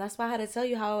 And that's why I had to tell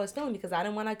you how I was feeling, because I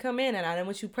didn't want to come in and I didn't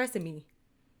want you pressing me.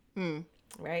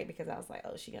 Right? Because I was like,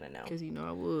 oh, she gonna know. Because you know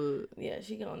I would. Yeah,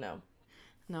 she gonna know.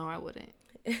 No, I wouldn't.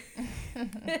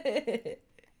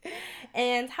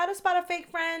 And how to spot a fake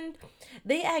friend?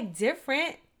 They act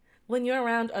different when you're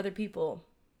around other people,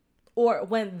 or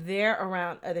when they're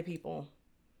around other people.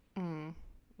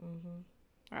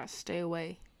 I stay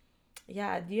away.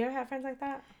 Yeah. Do you ever have friends like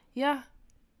that? Yeah.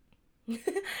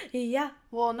 Yeah.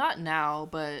 Well, not now,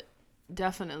 but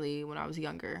definitely when I was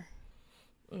younger.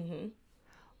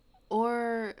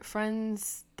 Or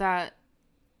friends that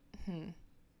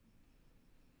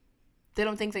they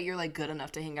don't think that you're like good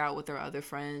enough to hang out with their other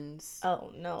friends.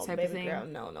 Oh no, type baby of thing. girl,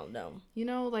 no. You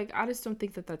know, like I just don't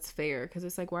think that that's fair, because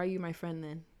it's like, why are you my friend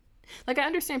then? Like, I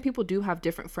understand people do have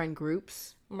different friend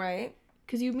groups, right?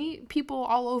 because you meet people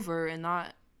all over and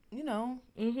not, you know,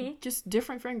 just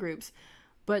different friend groups.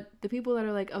 But the people that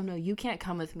are like, oh no, you can't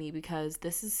come with me because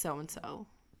this is so and so,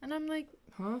 and I'm like,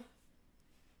 huh?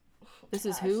 This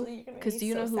is who? Because do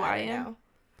you know who I am? Now.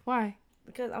 Why?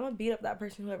 Because I'm gonna beat up that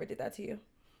person who ever did that to you.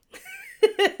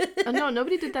 No,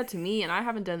 nobody did that to me, and I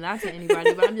haven't done that to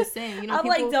anybody. But I'm just saying, you know, I'm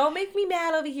like, don't make me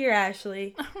mad over here,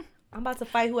 Ashley. I'm about to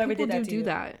fight whoever did that to you. People do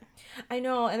that. I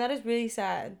know, and that is really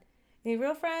sad. Your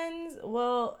real friends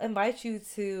will invite you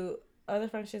to other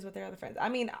functions with their other friends. I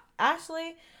mean,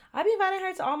 Ashley, I be inviting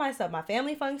her to all my stuff, my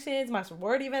family functions, my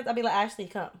sorority events. I'll be like, Ashley,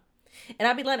 come. And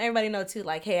I'll be letting everybody know too,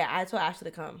 like, hey, I told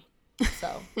Ashley to come.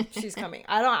 So she's coming.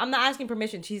 I'm not asking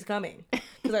permission. She's coming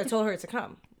because I told her to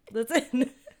come. That's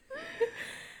it.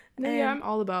 Yeah, I'm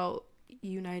all about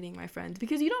uniting my friends,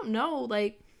 because you don't know,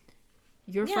 like,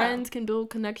 your friends can build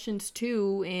connections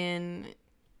too, and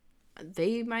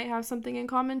they might have something in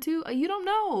common too. You don't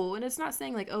know. And it's not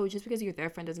saying like, oh, just because you're their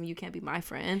friend doesn't mean you can't be my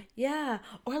friend. Yeah.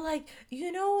 Or like,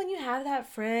 you know, when you have that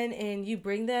friend and you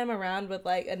bring them around with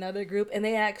like another group and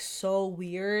they act so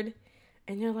weird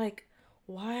and you're like,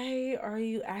 why are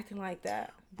you acting like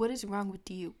that? What is wrong with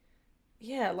you?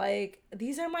 Yeah, like,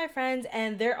 these are my friends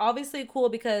and they're obviously cool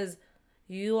because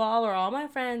you all are all my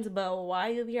friends, but why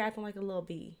are you here acting like a little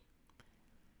bee?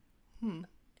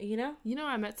 You know? You know,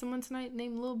 I met someone tonight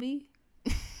named Lil B.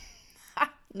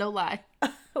 No lie.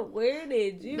 Where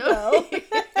did you go?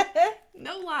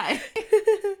 No lie.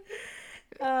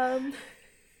 Oh,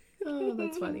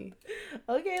 that's funny.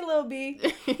 Okay, Lil B.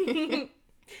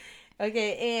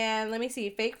 Okay, and let me see.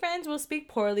 Fake friends will speak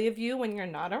poorly of you when you're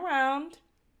not around.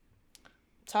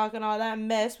 Talking all that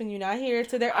mess when you're not here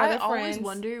to their other friends. I always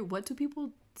wonder, what do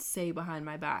people say behind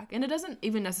my back? And it doesn't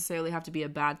even necessarily have to be a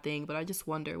bad thing, but I just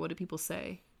wonder, what do people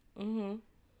say? You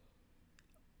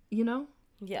know?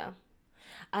 Yeah.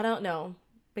 I don't know,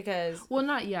 because... Well,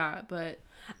 not yeah, but...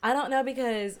 I don't know,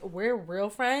 because we're real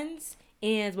friends,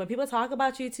 and when people talk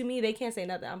about you to me, they can't say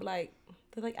nothing. I'm like...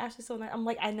 They're like, Ashley's so nice. I'm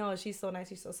like, I know, she's so nice,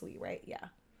 she's so sweet, right? Yeah.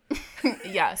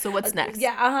 Yeah, so what's next?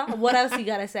 Yeah, What else you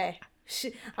gotta say?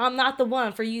 I'm not the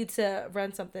one for you to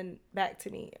run something back to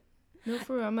me. No,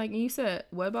 for real. I'm like, you said,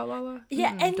 what about Lala?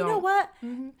 Yeah, and you know what?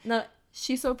 No,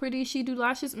 she's so pretty. She do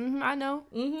lashes. I know.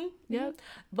 Yep.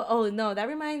 But oh no, that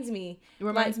reminds me. It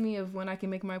reminds me of when I can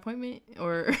make my appointment,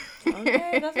 or.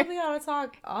 Okay, that's what we gotta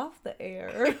talk off the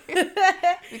air.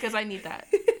 Because I need that.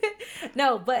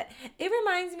 No, but it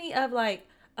reminds me of like,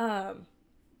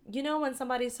 you know, when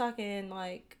somebody's talking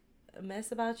like a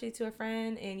mess about you to a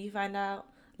friend, and you find out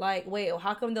like, wait,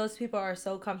 how come those people are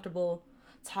so comfortable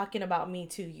talking about me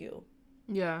to you?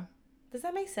 Yeah. Does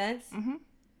that make sense?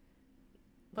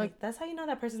 Like, that's how you know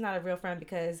that person's not a real friend,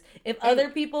 because if other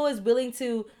people is willing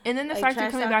to, and then the fact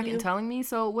you're coming back and telling me,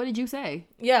 so what did you say?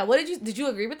 Yeah, did you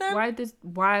agree with them?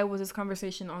 Why was this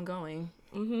conversation ongoing?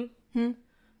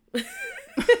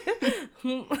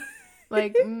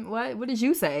 Like, what did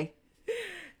you say?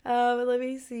 Let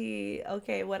me see.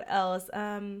 Okay, what else?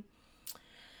 I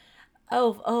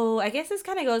guess this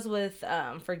kind of goes with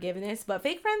forgiveness, but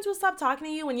fake friends will stop talking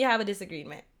to you when you have a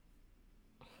disagreement.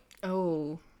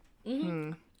 Oh.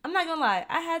 I'm not gonna lie.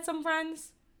 I had some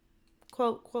friends,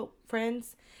 quote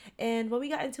friends, and when we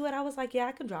got into it, I was like, yeah,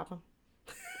 I can drop them.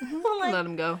 Let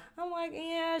them go. I'm like,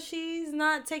 yeah, she's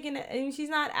not taking it, and she's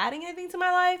not adding anything to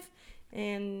my life,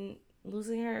 and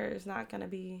losing her is not gonna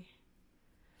be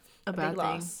a bad big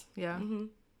thing. Loss. Yeah.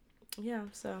 Yeah.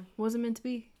 So wasn't meant to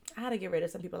be. I had to get rid of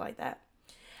some people like that.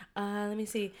 Let me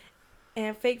see.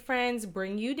 And fake friends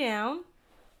bring you down.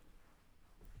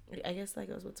 I guess that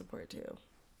goes with support too,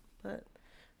 but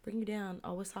bring you down.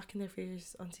 Always talking their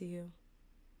fears onto you.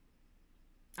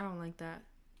 I don't like that.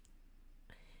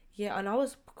 Yeah, and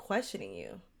always questioning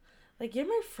you. Like, you're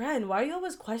my friend. Why are you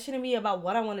always questioning me about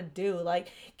what I want to do? Like,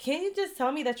 can't you just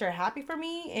tell me that you're happy for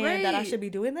me and that I should be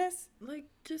doing this? Like,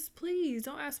 just please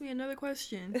don't ask me another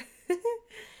question.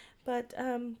 But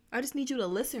I just need you to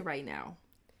listen right now.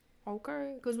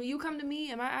 Okay? Because when you come to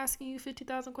me, am I asking you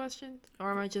 50,000 questions?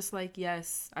 Or am I just like,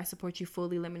 yes, I support you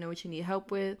fully. Let me know what you need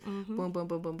help with. Boom, boom,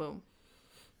 boom, boom, boom.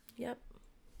 Yep.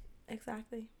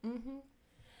 Exactly.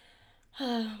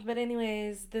 But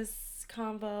anyways, this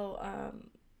convo,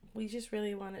 we just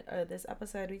really wanted, this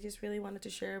episode, we just really wanted to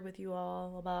share with you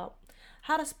all about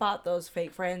how to spot those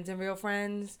fake friends and real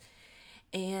friends,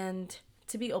 and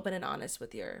to be open and honest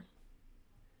with your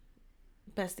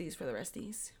besties for the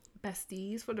resties.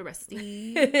 Besties for the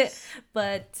resties.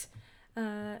 But,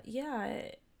 yeah,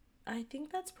 I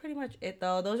think that's pretty much it,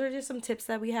 though. Those are just some tips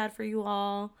that we had for you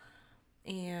all.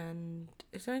 And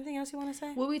is there anything else you want to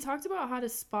say? Well, we talked about how to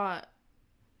spot.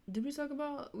 Did we talk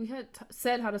about? We had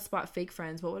said how to spot fake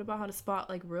friends, but what about how to spot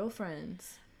like real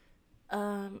friends?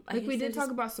 Like we did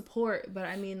talk about support, but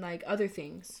I mean like other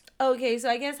things. Okay, so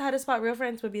I guess how to spot real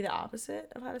friends would be the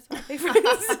opposite of how to spot fake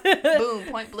friends. Boom,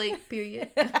 point blank,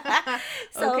 period.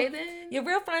 So okay then. Your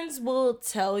real friends will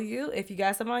tell you if you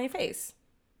got something on your face.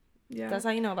 Yeah, that's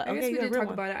how you know about. I guess we did talk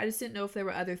about it. I just didn't know if there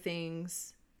were other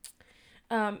things.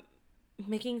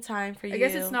 Making time for you. I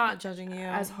guess it's not judging you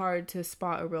as hard to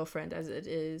spot a real friend as it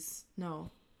is.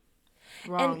 No.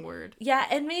 Wrong word. Yeah,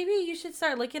 and maybe you should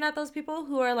start looking at those people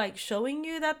who are like showing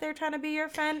you that they're trying to be your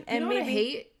friend. And you know maybe what I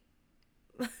hate?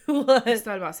 What? I just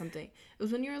thought about something. It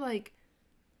was when you're like,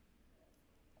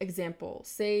 example,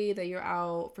 say that you're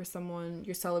out for someone,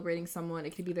 you're celebrating someone.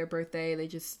 It could be their birthday. They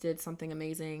just did something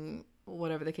amazing.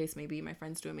 Whatever the case may be. My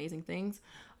friends do amazing things.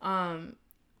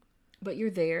 But you're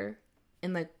there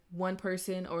and like one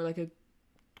person or like a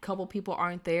couple people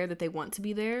aren't there that they want to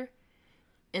be there.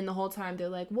 And the whole time they're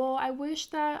like, well, I wish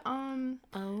that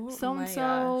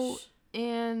so-and-so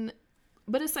and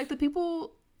but it's like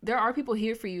there are people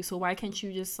here for you, so why can't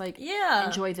you just like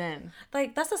enjoy them?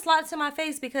 Like that's a slap to my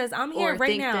face because I'm here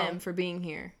right now. Or thank them for being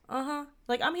here.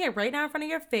 Like I'm here right now in front of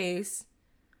your face.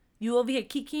 You over here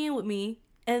kikiing with me,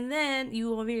 and then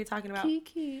you over here talking about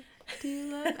Kiki. Do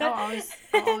you love? I'll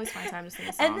always find time to sing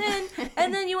a song.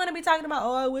 And then you want to be talking about,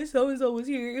 oh, I wish so and so was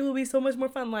here. It would be so much more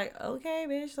fun. Like, okay,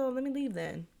 bitch, so let me leave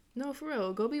then. No, for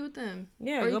real, go be with them.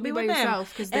 Yeah, or go be by with them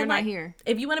yourself because they're not here.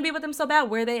 If you want to be with them so bad,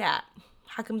 where they at?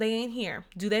 How come they ain't here?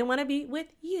 Do they want to be with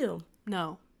you?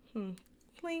 No.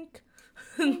 Clink.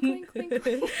 Clink, clink,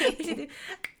 clink.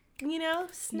 You know,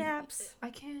 snaps. I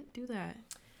can't do that.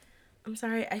 I'm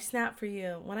sorry. I snap for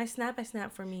you. When I snap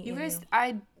for me. You guys,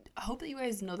 I hope that you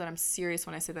guys know that I'm serious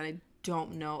when I say that I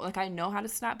don't know. Like, I know how to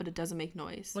snap, but it doesn't make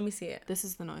noise. Let me see it. This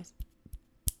is the noise.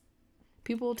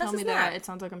 People will tell me that it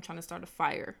sounds like I'm trying to start a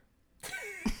fire.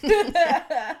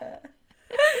 Let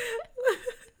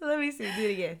me see. Do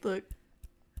it again. Look.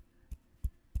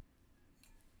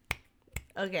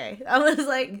 Okay. I was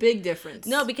like... Big difference.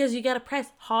 No, because you got to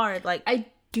press hard. Like I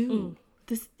do.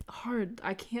 This hard.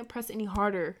 I can't press any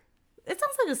harder. It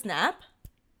sounds like a snap.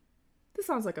 This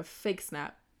sounds like a fake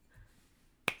snap.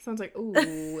 Sounds like, ooh,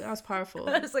 that was powerful.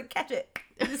 I was like, catch it.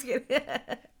 I'm just kidding.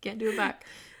 Can't do it back.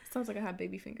 Sounds like I have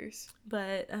baby fingers.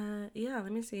 But yeah,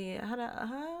 let me see.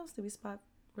 How else do we spot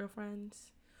real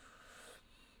friends?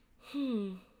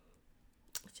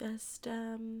 Just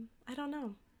I don't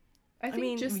know. I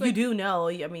mean, just you do know.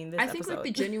 I mean, this I think like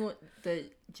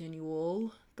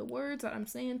the words that I'm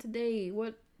saying today.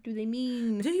 What do they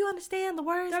mean? Do you understand the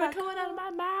words that are coming out of my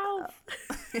mouth?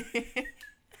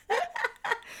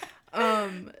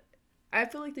 I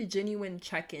feel like the genuine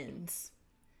check-ins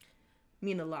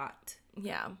mean a lot.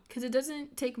 Yeah, because it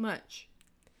doesn't take much.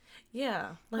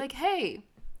 Yeah, like hey,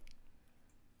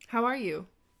 how are you?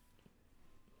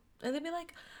 And they'd be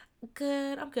like,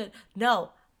 good, I'm good.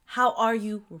 No, how are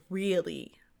you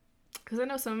really? Because I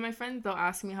know some of my friends, they'll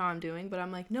ask me how I'm doing, but I'm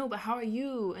like, no, but how are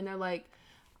you? And they're like,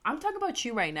 I'm talking about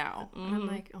you right now. And I'm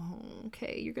like, oh,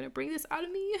 okay, you're going to bring this out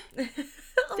of me? Thank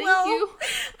you.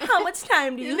 How much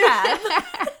time do you have?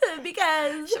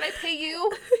 Because should I pay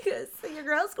you? Because your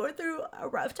girl's going through a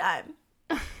rough time.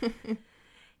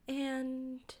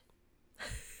 And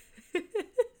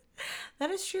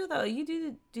that is true, though.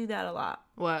 You do that a lot.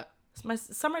 What? My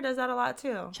Summer does that a lot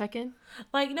too. Check in.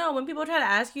 Like, no, when people try to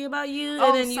ask you about you,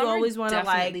 and then you always want to like.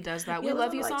 Definitely does that. We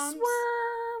love you, Psalms.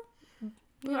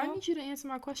 You know? I need you to answer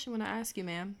my question when I ask you,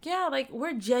 ma'am. Yeah, like,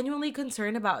 we're genuinely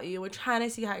concerned about you. We're trying to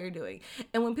see how you're doing.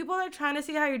 And when people are trying to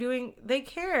see how you're doing, they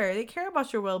care. They care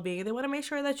about your well-being. They want to make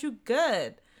sure that you're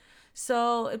good.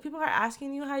 So if people are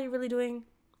asking you how you're really doing,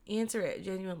 answer it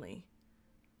genuinely.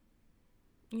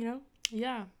 You know?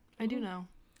 Yeah, I do know.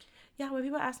 Yeah, when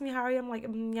people ask me how are you, I'm like,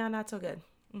 yeah, not so good.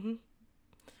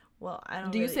 Well, I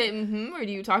don't. Do you say or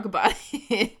do you talk about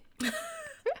it?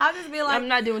 I'll just be like, I'm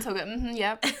not doing so good.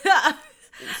 Yep.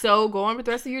 So go on with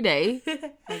the rest of your day.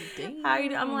 Like, how are you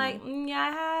doing? I'm like, yeah,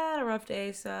 I had a rough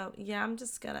day, so yeah, I'm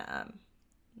just gonna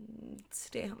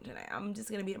stay home tonight. I'm just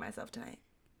gonna beat myself tonight.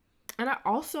 And I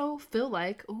also feel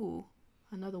like, ooh,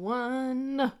 another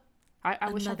one. I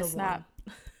wish I could snap.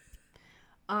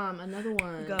 Another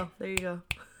one. Go. There you go.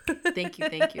 Thank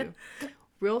you.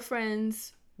 Real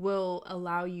friends will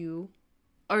allow you,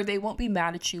 or they won't be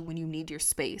mad at you when you need your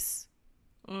space.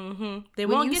 They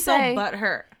won't get so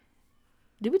butthurt.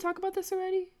 Did we talk about this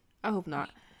already? I hope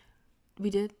not. We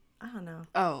did? I don't know.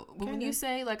 Oh, but when you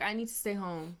say, like, I need to stay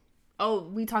home. Oh,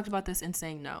 we talked about this in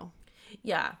saying no.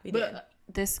 Yeah, we did.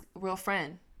 This real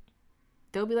friend,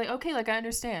 they'll be like, okay, like, I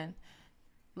understand.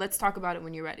 Let's talk about it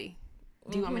when you're ready.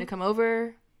 Do you want me to come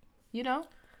over? You know?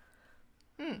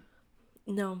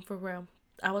 No, for real.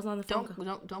 I was on the phone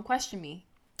call. Don't question me.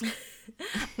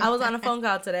 I was on a phone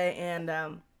call today,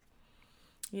 and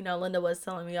Linda was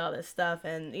telling me all this stuff,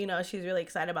 and she's really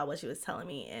excited about what she was telling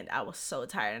me, and I was so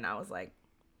tired, and I was like,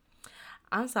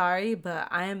 I'm sorry, but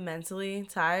I am mentally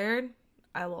tired.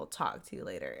 I will talk to you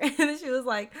later. And she's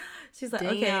like, damn.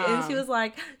 Okay, and she was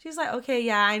like, okay,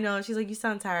 yeah, I know. She's like, you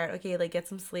sound tired. Okay, like, get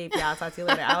some sleep. Yeah, I'll talk to you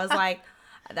later. I was like,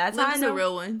 that's how I know. A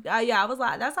real one. Yeah, I was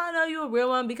like, that's how I know you're a real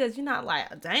one, because you're not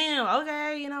like, damn,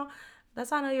 okay, That's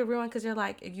how I know you're a real one, because you're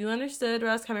like, you understood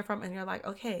where I was coming from, and you're like,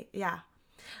 okay, yeah,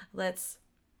 let's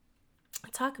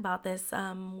talk about this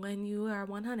when you are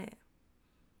 100.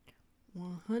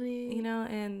 100.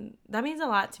 And that means a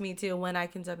lot to me, too, when I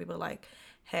can tell people, like,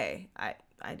 hey,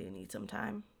 I do need some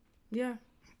time. Yeah.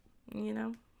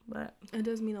 But it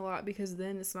does mean a lot, because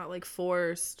then it's not, like,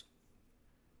 forced.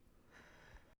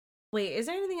 Wait, is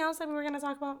there anything else that we were going to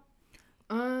talk about?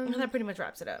 That pretty much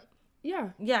wraps it up. Yeah.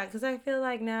 Yeah, because I feel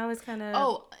like now it's kind of...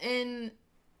 Oh, and...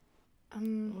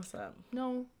 what's up?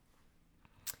 No.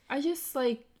 I just,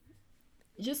 like...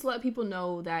 Just let people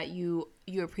know that you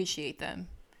appreciate them.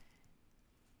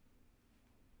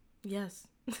 Yes.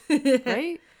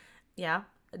 Right? Yeah.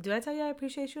 Do I tell you I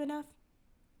appreciate you enough?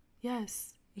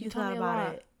 Yes. You thought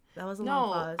about it. That was a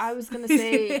long pause. I was going to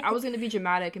say... I was going to be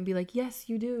dramatic and be like, yes,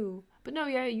 you do. But no,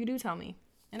 yeah, you do tell me.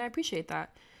 And I appreciate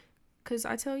that. Because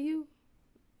I tell you.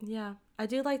 Yeah. I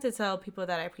do like to tell people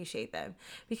that I appreciate them.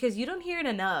 Because you don't hear it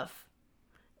enough.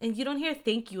 And you don't hear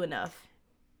thank you enough.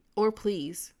 Or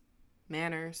please.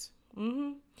 Manners.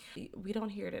 We don't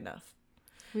hear it enough.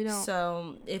 We don't.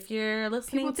 So if you're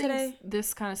listening people today. Think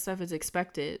this kind of stuff is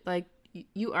expected. Like,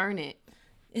 you earn it.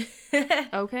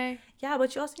 Okay? Yeah,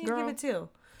 but you also need to give it too.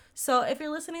 So if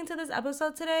you're listening to this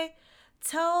episode today,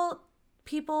 tell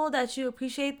people that you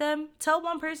appreciate them. Tell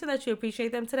one person that you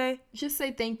appreciate them today. Just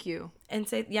say thank you. And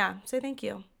say thank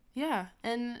you. Yeah.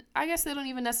 And I guess they don't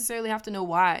even necessarily have to know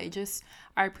why. Just,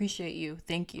 I appreciate you.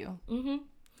 Thank you.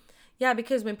 Yeah,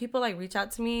 because when people like reach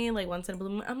out to me like once in a blue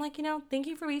moon, I'm like, thank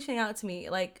you for reaching out to me.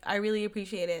 Like, I really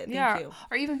appreciate it. Thank you.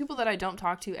 Or even people that I don't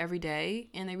talk to every day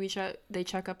and they reach out, they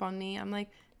check up on me. I'm like,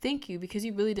 thank you, because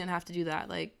you really didn't have to do that.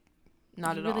 Like,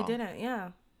 not at all. You really didn't.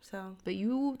 Yeah. So. But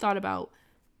you thought about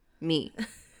me.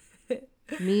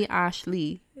 Me,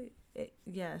 Ashley.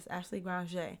 Yes, Ashley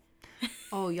Granger.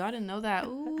 Oh, y'all didn't know that?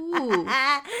 Ooh.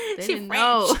 They she didn't French.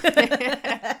 know.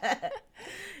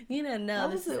 You didn't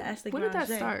know. This is Ashley When Granger. did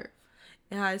that start?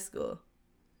 In high school.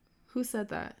 Who said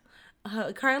that?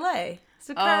 Carly.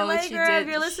 So Carly, girl, did. If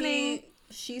you're listening.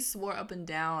 She swore up and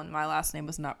down my last name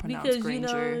was not pronounced because,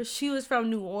 Granger. she was from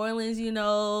New Orleans,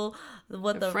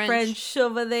 the French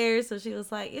over there. So she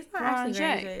was like, it's not actually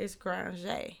Granger, it's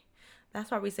Granger. That's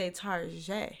why we say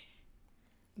Target.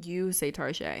 You say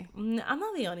Target. I'm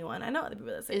not the only one. I know other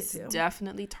people that say it too. It's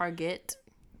definitely Target.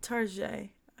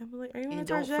 Target. I'm like, are you in And a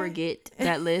Target? don't forget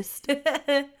that list.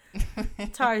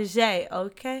 Target,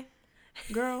 okay?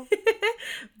 Girl.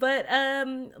 But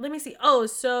let me see. Oh,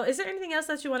 so is there anything else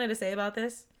that you wanted to say about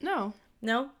this? No.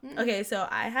 No? Okay, so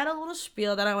I had a little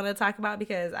spiel that I want to talk about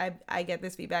because I get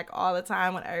this feedback all the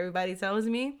time when everybody tells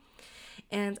me.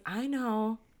 And I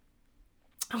know,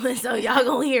 so y'all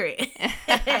gonna hear it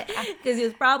because he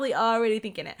was probably already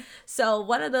thinking it. So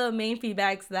one of the main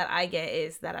feedbacks that I get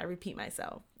is that I repeat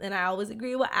myself. And I always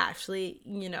agree with Ashley,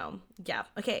 yeah,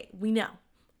 okay, we know,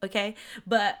 okay?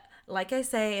 But like I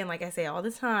say all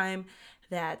the time,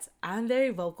 that I'm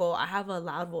very vocal. I have a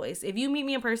loud voice. If you meet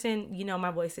me in person,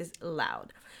 my voice is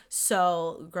loud.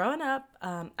 So growing up,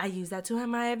 I use that to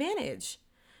my advantage,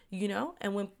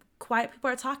 and when quiet people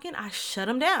are talking, I shut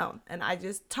them down and I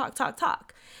just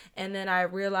talk. And then I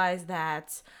realized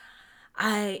that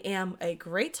I am a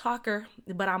great talker,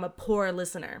 but I'm a poor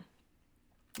listener.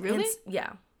 Really?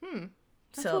 Yeah. I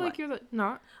feel like you're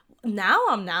not. Now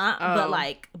I'm not, but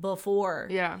like before,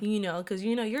 yeah, because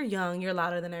you're young, you're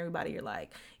louder than everybody. You're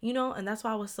like, and that's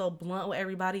why I was so blunt with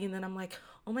everybody. And then I'm like,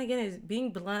 oh my goodness,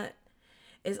 being blunt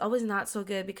is always not so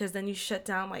good because then you shut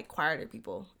down like quieter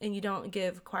people and you don't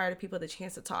give quieter people the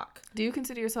chance to talk. Do you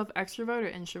consider yourself extrovert or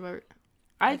introvert?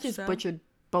 I just butchered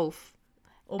both.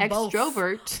 Or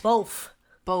extrovert.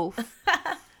 Both.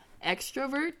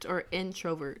 Extrovert or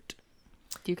introvert?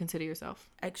 Do you consider yourself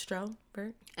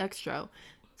extrovert? Extro.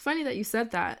 It's funny that you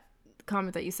said that. The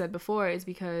comment that you said before is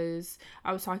because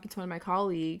I was talking to one of my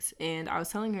colleagues and I was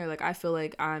telling her, like, I feel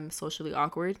like I'm socially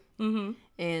awkward. Mm-hmm.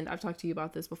 And I've talked to you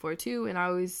about this before too. And I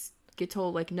always get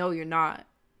told, like, no, you're not.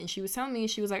 And she was telling me,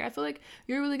 she was like, I feel like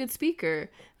you're a really good speaker. And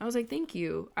I was like, thank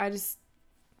you. I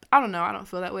don't know. I don't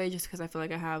feel that way just because I feel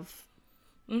like I have,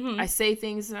 I say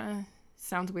things,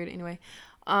 sounds weird anyway.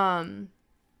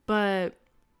 But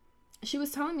she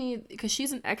was telling me, because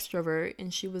she's an extrovert,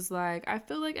 and she was like, I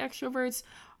feel like extroverts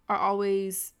are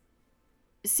always,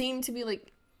 seem to be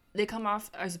like, they come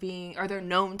off as being, or they're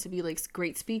known to be like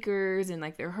great speakers and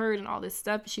like they're heard and all this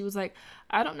stuff. She was like,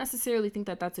 I don't necessarily think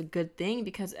that that's a good thing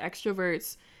because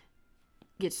extroverts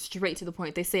get straight to the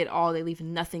point. They say it all. They leave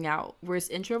nothing out. Whereas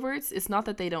introverts, it's not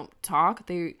that they don't talk.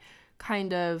 They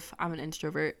kind of, I'm an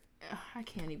introvert. I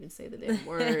can't even say the damn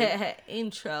word.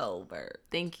 Introvert.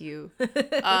 Thank you.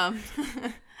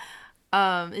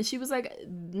 And she was like,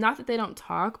 not that they don't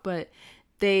talk, but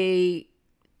they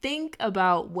think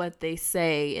about what they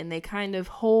say and they kind of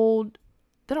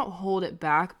they don't hold it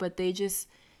back, but they just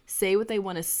say what they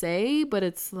want to say, but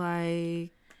it's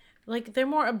like they're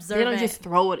more observant. They don't just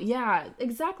throw it. Yeah,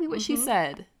 exactly what she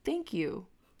said. Thank you.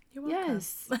 You're welcome.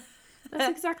 Yes. That's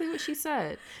exactly what she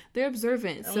said. They're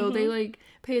observant. So they like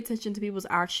pay attention to people's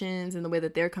actions and the way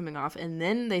that they're coming off, and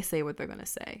then they say what they're going to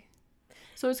say.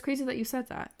 So it's crazy that you said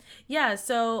that. Yeah,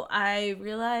 so I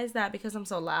realized that because I'm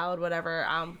so loud, whatever,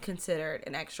 I'm considered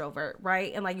an extrovert,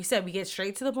 right? And like you said, we get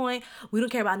straight to the point. We don't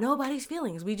care about nobody's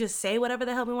feelings. We just say whatever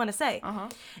the hell we want to say.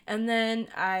 And then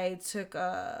I took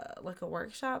a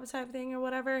workshop type thing or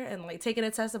whatever, and like taking a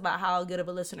test about how good of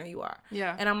a listener you are.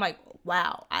 Yeah. And I'm like,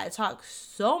 wow, I talk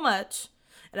so much,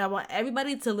 and I want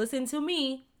everybody to listen to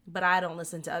me, but I don't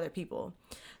listen to other people.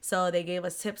 So they gave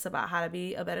us tips about how to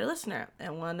be a better listener.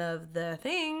 And one of the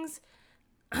things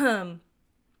that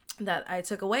I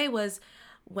took away was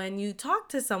when you talk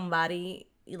to somebody,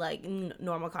 like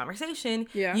normal conversation,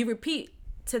 you repeat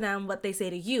to them what they say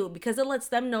to you because it lets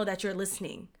them know that you're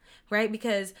listening, right?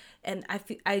 Because, and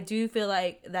I do feel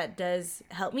like that does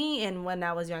help me. And when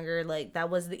I was younger, like that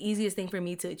was the easiest thing for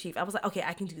me to achieve. I was like, okay,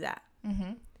 I can do that,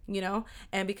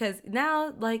 and because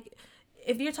now, like,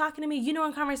 if you're talking to me,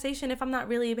 in conversation, if I'm not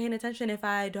really paying attention, if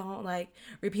I don't like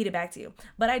repeat it back to you.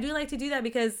 But I do like to do that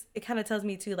because it kind of tells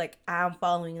me too, like, I'm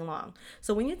following along.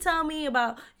 So when you tell me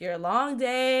about your long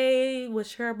day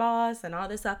with your boss and all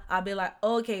this stuff, I'll be like,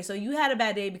 okay, so you had a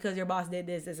bad day because your boss did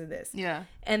this, this, and this. Yeah.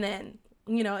 And then,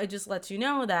 it just lets you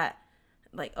know that,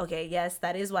 like, okay, yes,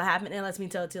 that is what happened. And it lets me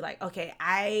tell too, like, okay,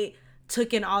 I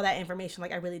took in all that information.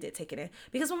 Like, I really did take it in.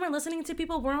 Because when we're listening to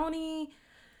people, we're only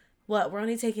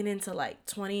taking into like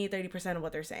 20-30% of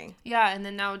what they're saying. Yeah, and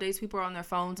then nowadays people are on their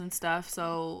phones and stuff,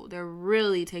 so they're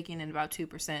really taking in about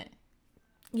 2%.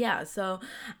 Yeah, so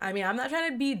I mean, I'm not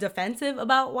trying to be defensive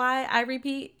about why I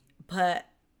repeat, but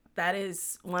that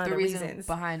is one of the reasons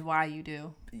behind why you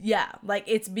do. Yeah, like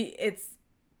it's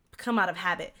come out of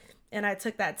habit. And I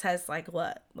took that test like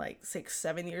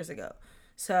 6-7 years ago.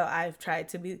 So I've tried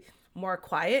to be more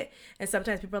quiet, and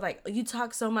sometimes people are like, you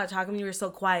talk so much, how come you were so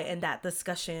quiet in that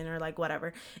discussion or like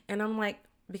whatever? And I'm like,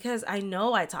 because I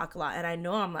know I talk a lot and I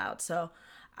know I'm loud, so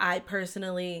I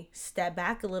personally step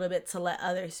back a little bit to let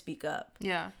others speak up.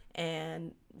 Yeah.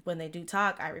 And when they do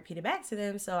talk, I repeat it back to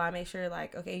them. So I make sure,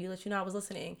 like, okay, you let you know I was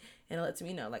listening, and it lets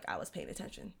me know, like, I was paying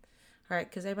attention. All right,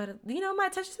 because everybody, my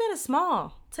attention span is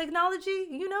small. Technology,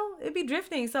 it'd be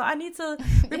drifting. So I need to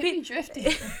repeat. Be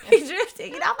drifting. Be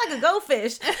drifting. I'm like a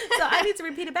goldfish. So I need to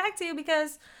repeat it back to you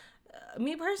because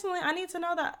me personally, I need to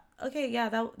know that, okay, yeah,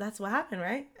 that's what happened,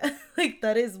 right? Like,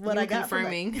 that is what I got.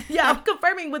 Confirming. Yeah, I'm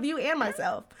confirming with you and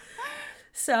myself.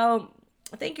 So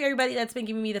thank you, everybody that's been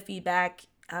giving me the feedback.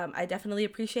 I definitely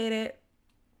appreciate it.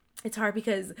 It's hard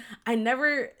because I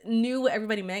never knew what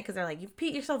everybody meant because they're like, you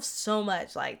repeat yourself so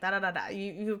much, like, da-da-da-da.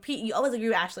 You repeat, you always agree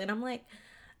with Ashley. And I'm like,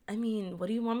 I mean, what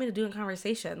do you want me to do in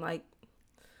conversation? Like,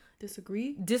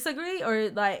 disagree? Or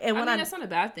like, and when that's not a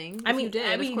bad thing. I mean,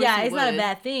 yeah, it's not a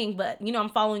bad thing, but, I'm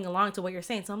following along to what you're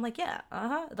saying. So I'm like, yeah,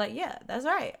 like, yeah, that's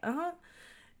right.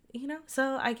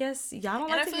 So I guess y'all don't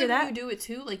like to hear that. And I feel like you do it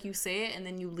too, like, you say it and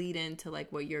then you lead into,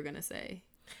 like, what you're gonna say.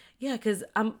 Yeah, because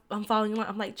I'm following along.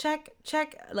 I'm like, check.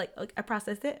 Like, I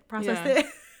processed it.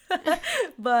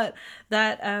 But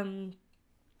that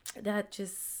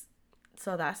just,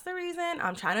 so that's the reason.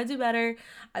 I'm trying to do better.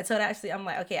 I told Ashley, I'm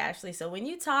like, okay, Ashley, so when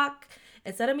you talk,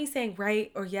 instead of me saying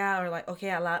right or yeah or like,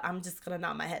 okay, I'm just going to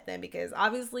nod my head then, because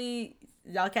obviously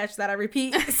y'all catch that I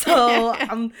repeat. So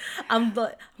I'm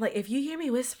like, if you hear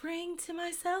me whispering to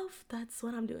myself, that's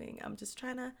what I'm doing. I'm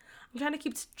trying to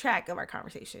keep track of our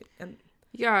conversation. And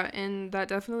yeah, and that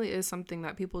definitely is something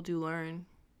that people do learn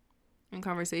in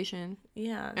conversation.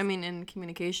 Yeah. I mean, in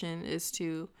communication is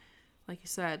to, like you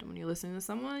said, when you're listening to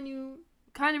someone, you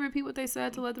kind of repeat what they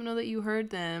said to let them know that you heard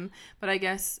them. But I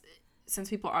guess since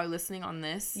people are listening on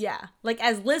this. Yeah. Like,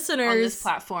 as listeners. On this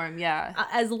platform, yeah.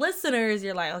 As listeners,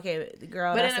 you're like, okay,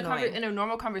 girl, but that's in a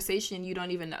normal conversation, you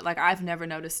don't even, like, I've never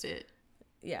noticed it.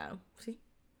 Yeah. See?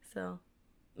 So,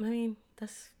 I mean,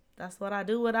 that's what I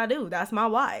do. That's my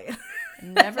why.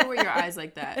 Never wear your eyes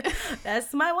like that.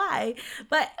 That's my why.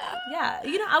 But yeah,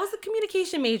 I was a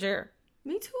communication major.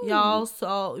 Me too. Y'all,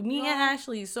 so me and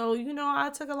Ashley. So,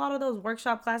 I took a lot of those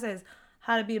workshop classes,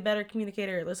 how to be a better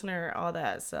communicator, listener, all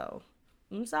that. So,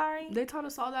 I'm sorry. They taught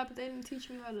us all that, but they didn't teach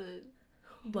me how to do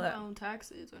my own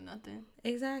taxes or nothing.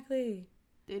 Exactly.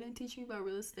 They didn't teach me about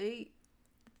real estate.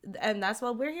 And that's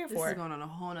what we're here for. This is going on a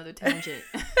whole nother tangent.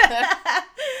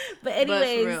 But anyways.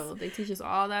 But for real, they teach us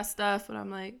all that stuff, but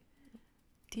I'm like,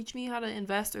 teach me how to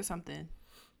invest or something.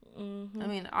 Mm-hmm. I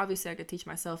mean, obviously I could teach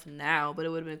myself now, but it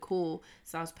would have been cool.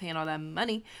 So I was paying all that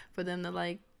money for them to,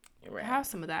 like, have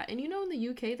some of that. And in the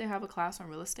UK, they have a class on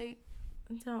real estate.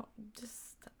 Don't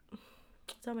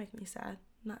make me sad.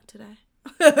 Not today.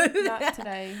 Not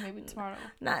today. Maybe tomorrow.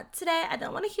 Not today. I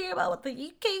don't want to hear about what the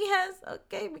UK has.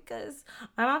 Okay, because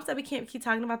my mom said we can't keep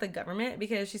talking about the government,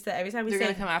 because she said every time we they're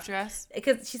gonna come after us.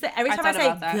 Because she said every time I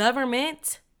say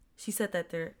government, she said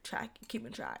that they're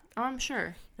keeping track. Oh, I'm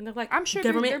sure. And they're like, I'm sure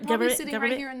they're probably sitting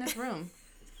right here in this room,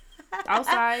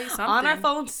 outside, something on our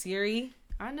phone. Siri.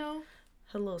 I know.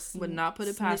 Hello. Would not put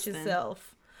it past them.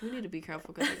 Yourself. We need to be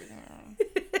careful because everything.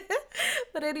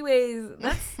 But anyways,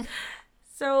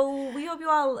 so we hope you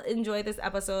all enjoyed this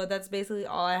episode. That's basically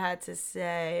all I had to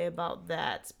say about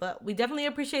that. But we definitely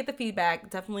appreciate the feedback.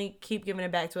 Definitely keep giving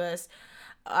it back to us.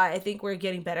 I think we're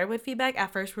getting better with feedback.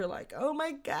 At first, we're like, oh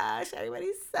my gosh,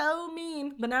 everybody's so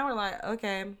mean. But now we're like,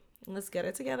 okay, let's get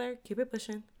it together. Keep it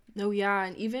pushing. No, yeah.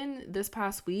 And even this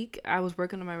past week, I was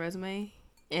working on my resume,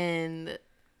 and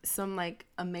some, like,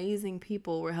 amazing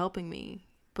people were helping me.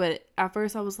 But at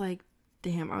first, I was like,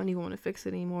 damn, I don't even want to fix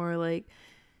it anymore. Like,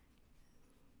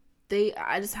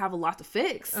 I just have a lot to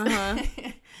fix. Uh-huh.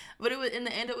 But in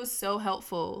the end, it was so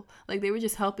helpful. Like, they were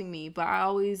just helping me. But I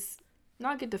always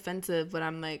not get defensive, but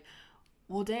I'm like,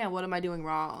 well, damn, what am I doing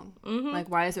wrong? Mm-hmm. Like,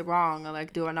 why is it wrong? Or,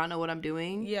 like, do I not know what I'm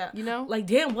doing? Yeah. Like,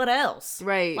 damn, what else?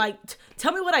 Right. Like,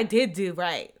 tell me what I did do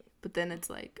right. But then it's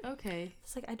like, okay.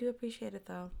 It's like, I do appreciate it,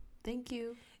 though. Thank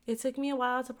you. It took me a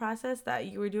while to process that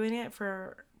you were doing it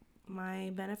for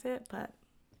my benefit, but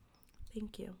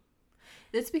thank you.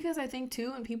 It's because I think,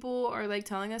 too, when people are, like,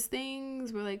 telling us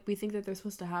things, we think that they're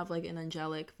supposed to have, like, an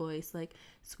angelic voice. Like,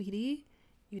 sweetie,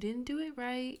 you didn't do it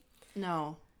right.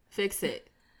 No, fix it.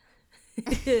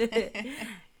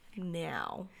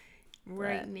 Now.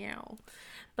 Right now.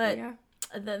 But yeah.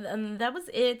 That was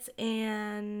it.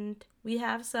 And we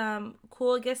have some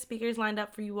cool guest speakers lined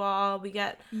up for you all.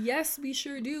 Yes, we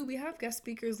sure do. We have guest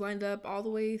speakers lined up all the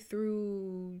way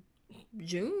through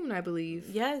June, I believe.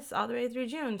 Yes, all the way through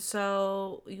June.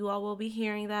 So you all will be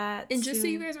hearing that. And just so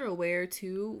you guys are aware,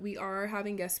 too, we are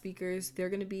having guest speakers. They're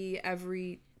going to be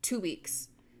every 2 weeks.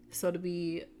 So it'll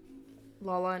be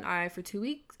Lala and I for 2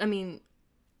 weeks.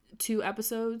 2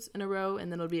 episodes in a row,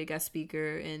 and then it'll be a guest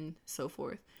speaker and so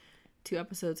forth. 2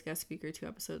 episodes guest speaker, 2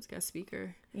 episodes guest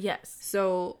speaker. Yes.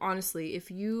 So honestly,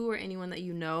 if you or anyone that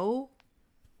you know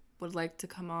would like to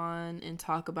come on and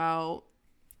talk about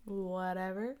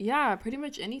whatever, yeah, pretty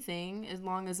much anything, as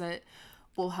long as it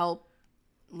will help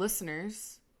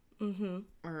listeners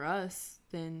or us,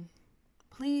 then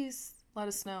please let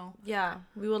us know. Yeah,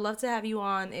 we would love to have you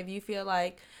on if you feel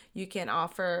like you can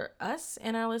offer us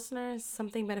and our listeners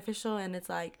something beneficial, and it's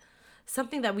like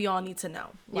something that we all need to know.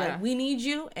 Like, we need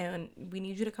you, and we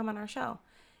need you to come on our show.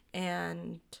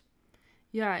 And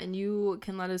yeah, and you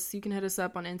can hit us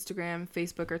up on Instagram,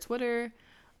 Facebook, or Twitter,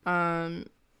 or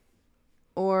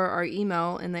our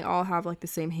email, and they all have like the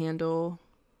same handle,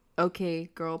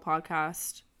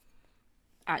 okgirlpodcast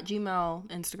 @gmail,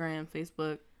 Instagram,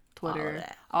 Facebook, Twitter,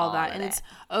 all that. And it's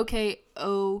OKAY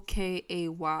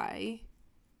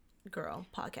Girl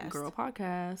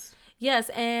Podcast. Yes,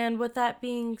 and with that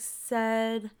being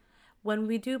said, when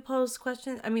we do post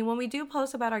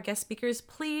about our guest speakers,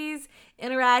 please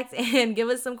interact and give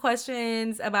us some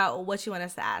questions about what you want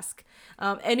us to ask.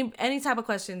 Any type of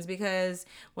questions, because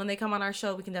when they come on our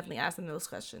show, we can definitely ask them those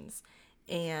questions.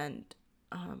 And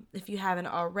if you haven't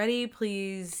already,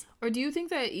 please. Or do you think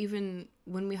that even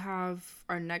when we have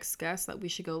our next guest, that we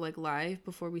should go like live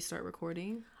before we start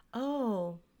recording?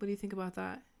 Oh, what do you think about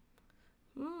that?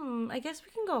 I guess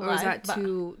we can go live. Or is that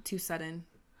too sudden?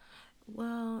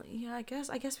 Well, yeah, I guess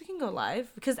we can go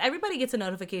live, because everybody gets a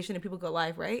notification if people go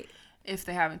live, right? If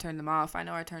they haven't turned them off. I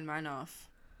know I turned mine off.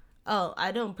 Oh,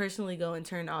 I don't personally go and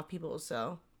turn off people,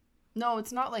 so. No,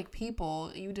 it's not like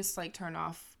people. You just like turn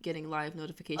off getting live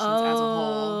notifications as a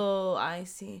whole. Oh, I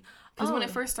see. Because when it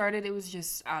first started, it was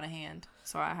just out of hand,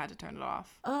 so I had to turn it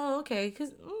off. Oh, okay. Because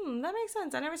that makes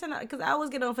sense. I never said that, because I always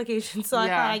get notifications, so I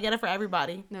thought I get it for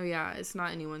everybody. No, yeah, it's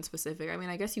not anyone specific. I mean,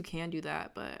 I guess you can do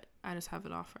that, but I just have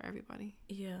it off for everybody.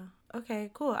 Yeah.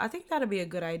 Okay, cool. I think that'd be a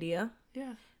good idea.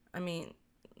 Yeah. I mean,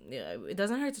 yeah, it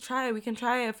doesn't hurt to try it. We can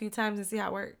try it a few times and see how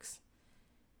it works.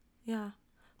 Yeah.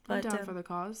 But, I'm down for the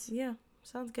cause. Yeah.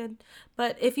 Sounds good.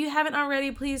 But if you haven't already,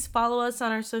 please follow us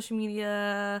on our social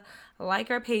media,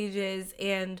 like our pages,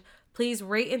 and please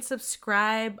rate and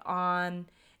subscribe on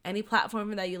any platform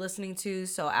that you're listening to.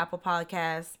 So Apple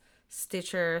Podcasts,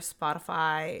 Stitcher,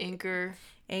 Spotify, Anchor,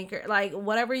 like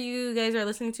whatever you guys are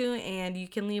listening to, and you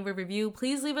can leave a review.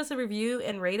 Please leave us a review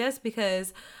and rate us,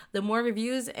 because the more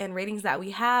reviews and ratings that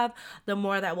we have, the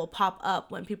more that will pop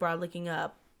up when people are looking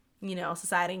up,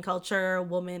 society and culture,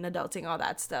 woman, adulting, all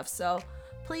that stuff. So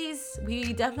please,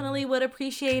 we definitely would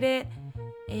appreciate it.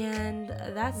 And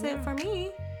that's it for me.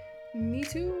 Me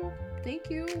too. Thank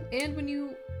you. And when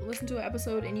you listen to an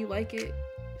episode and you like it,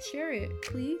 share it,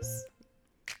 please.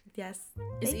 Yes.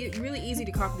 It's really easy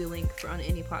to copy the link on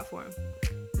any platform.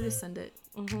 You just send it.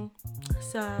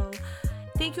 So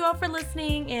thank you all for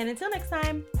listening, and until next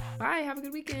time. Bye. Have a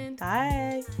good weekend.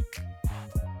 Bye.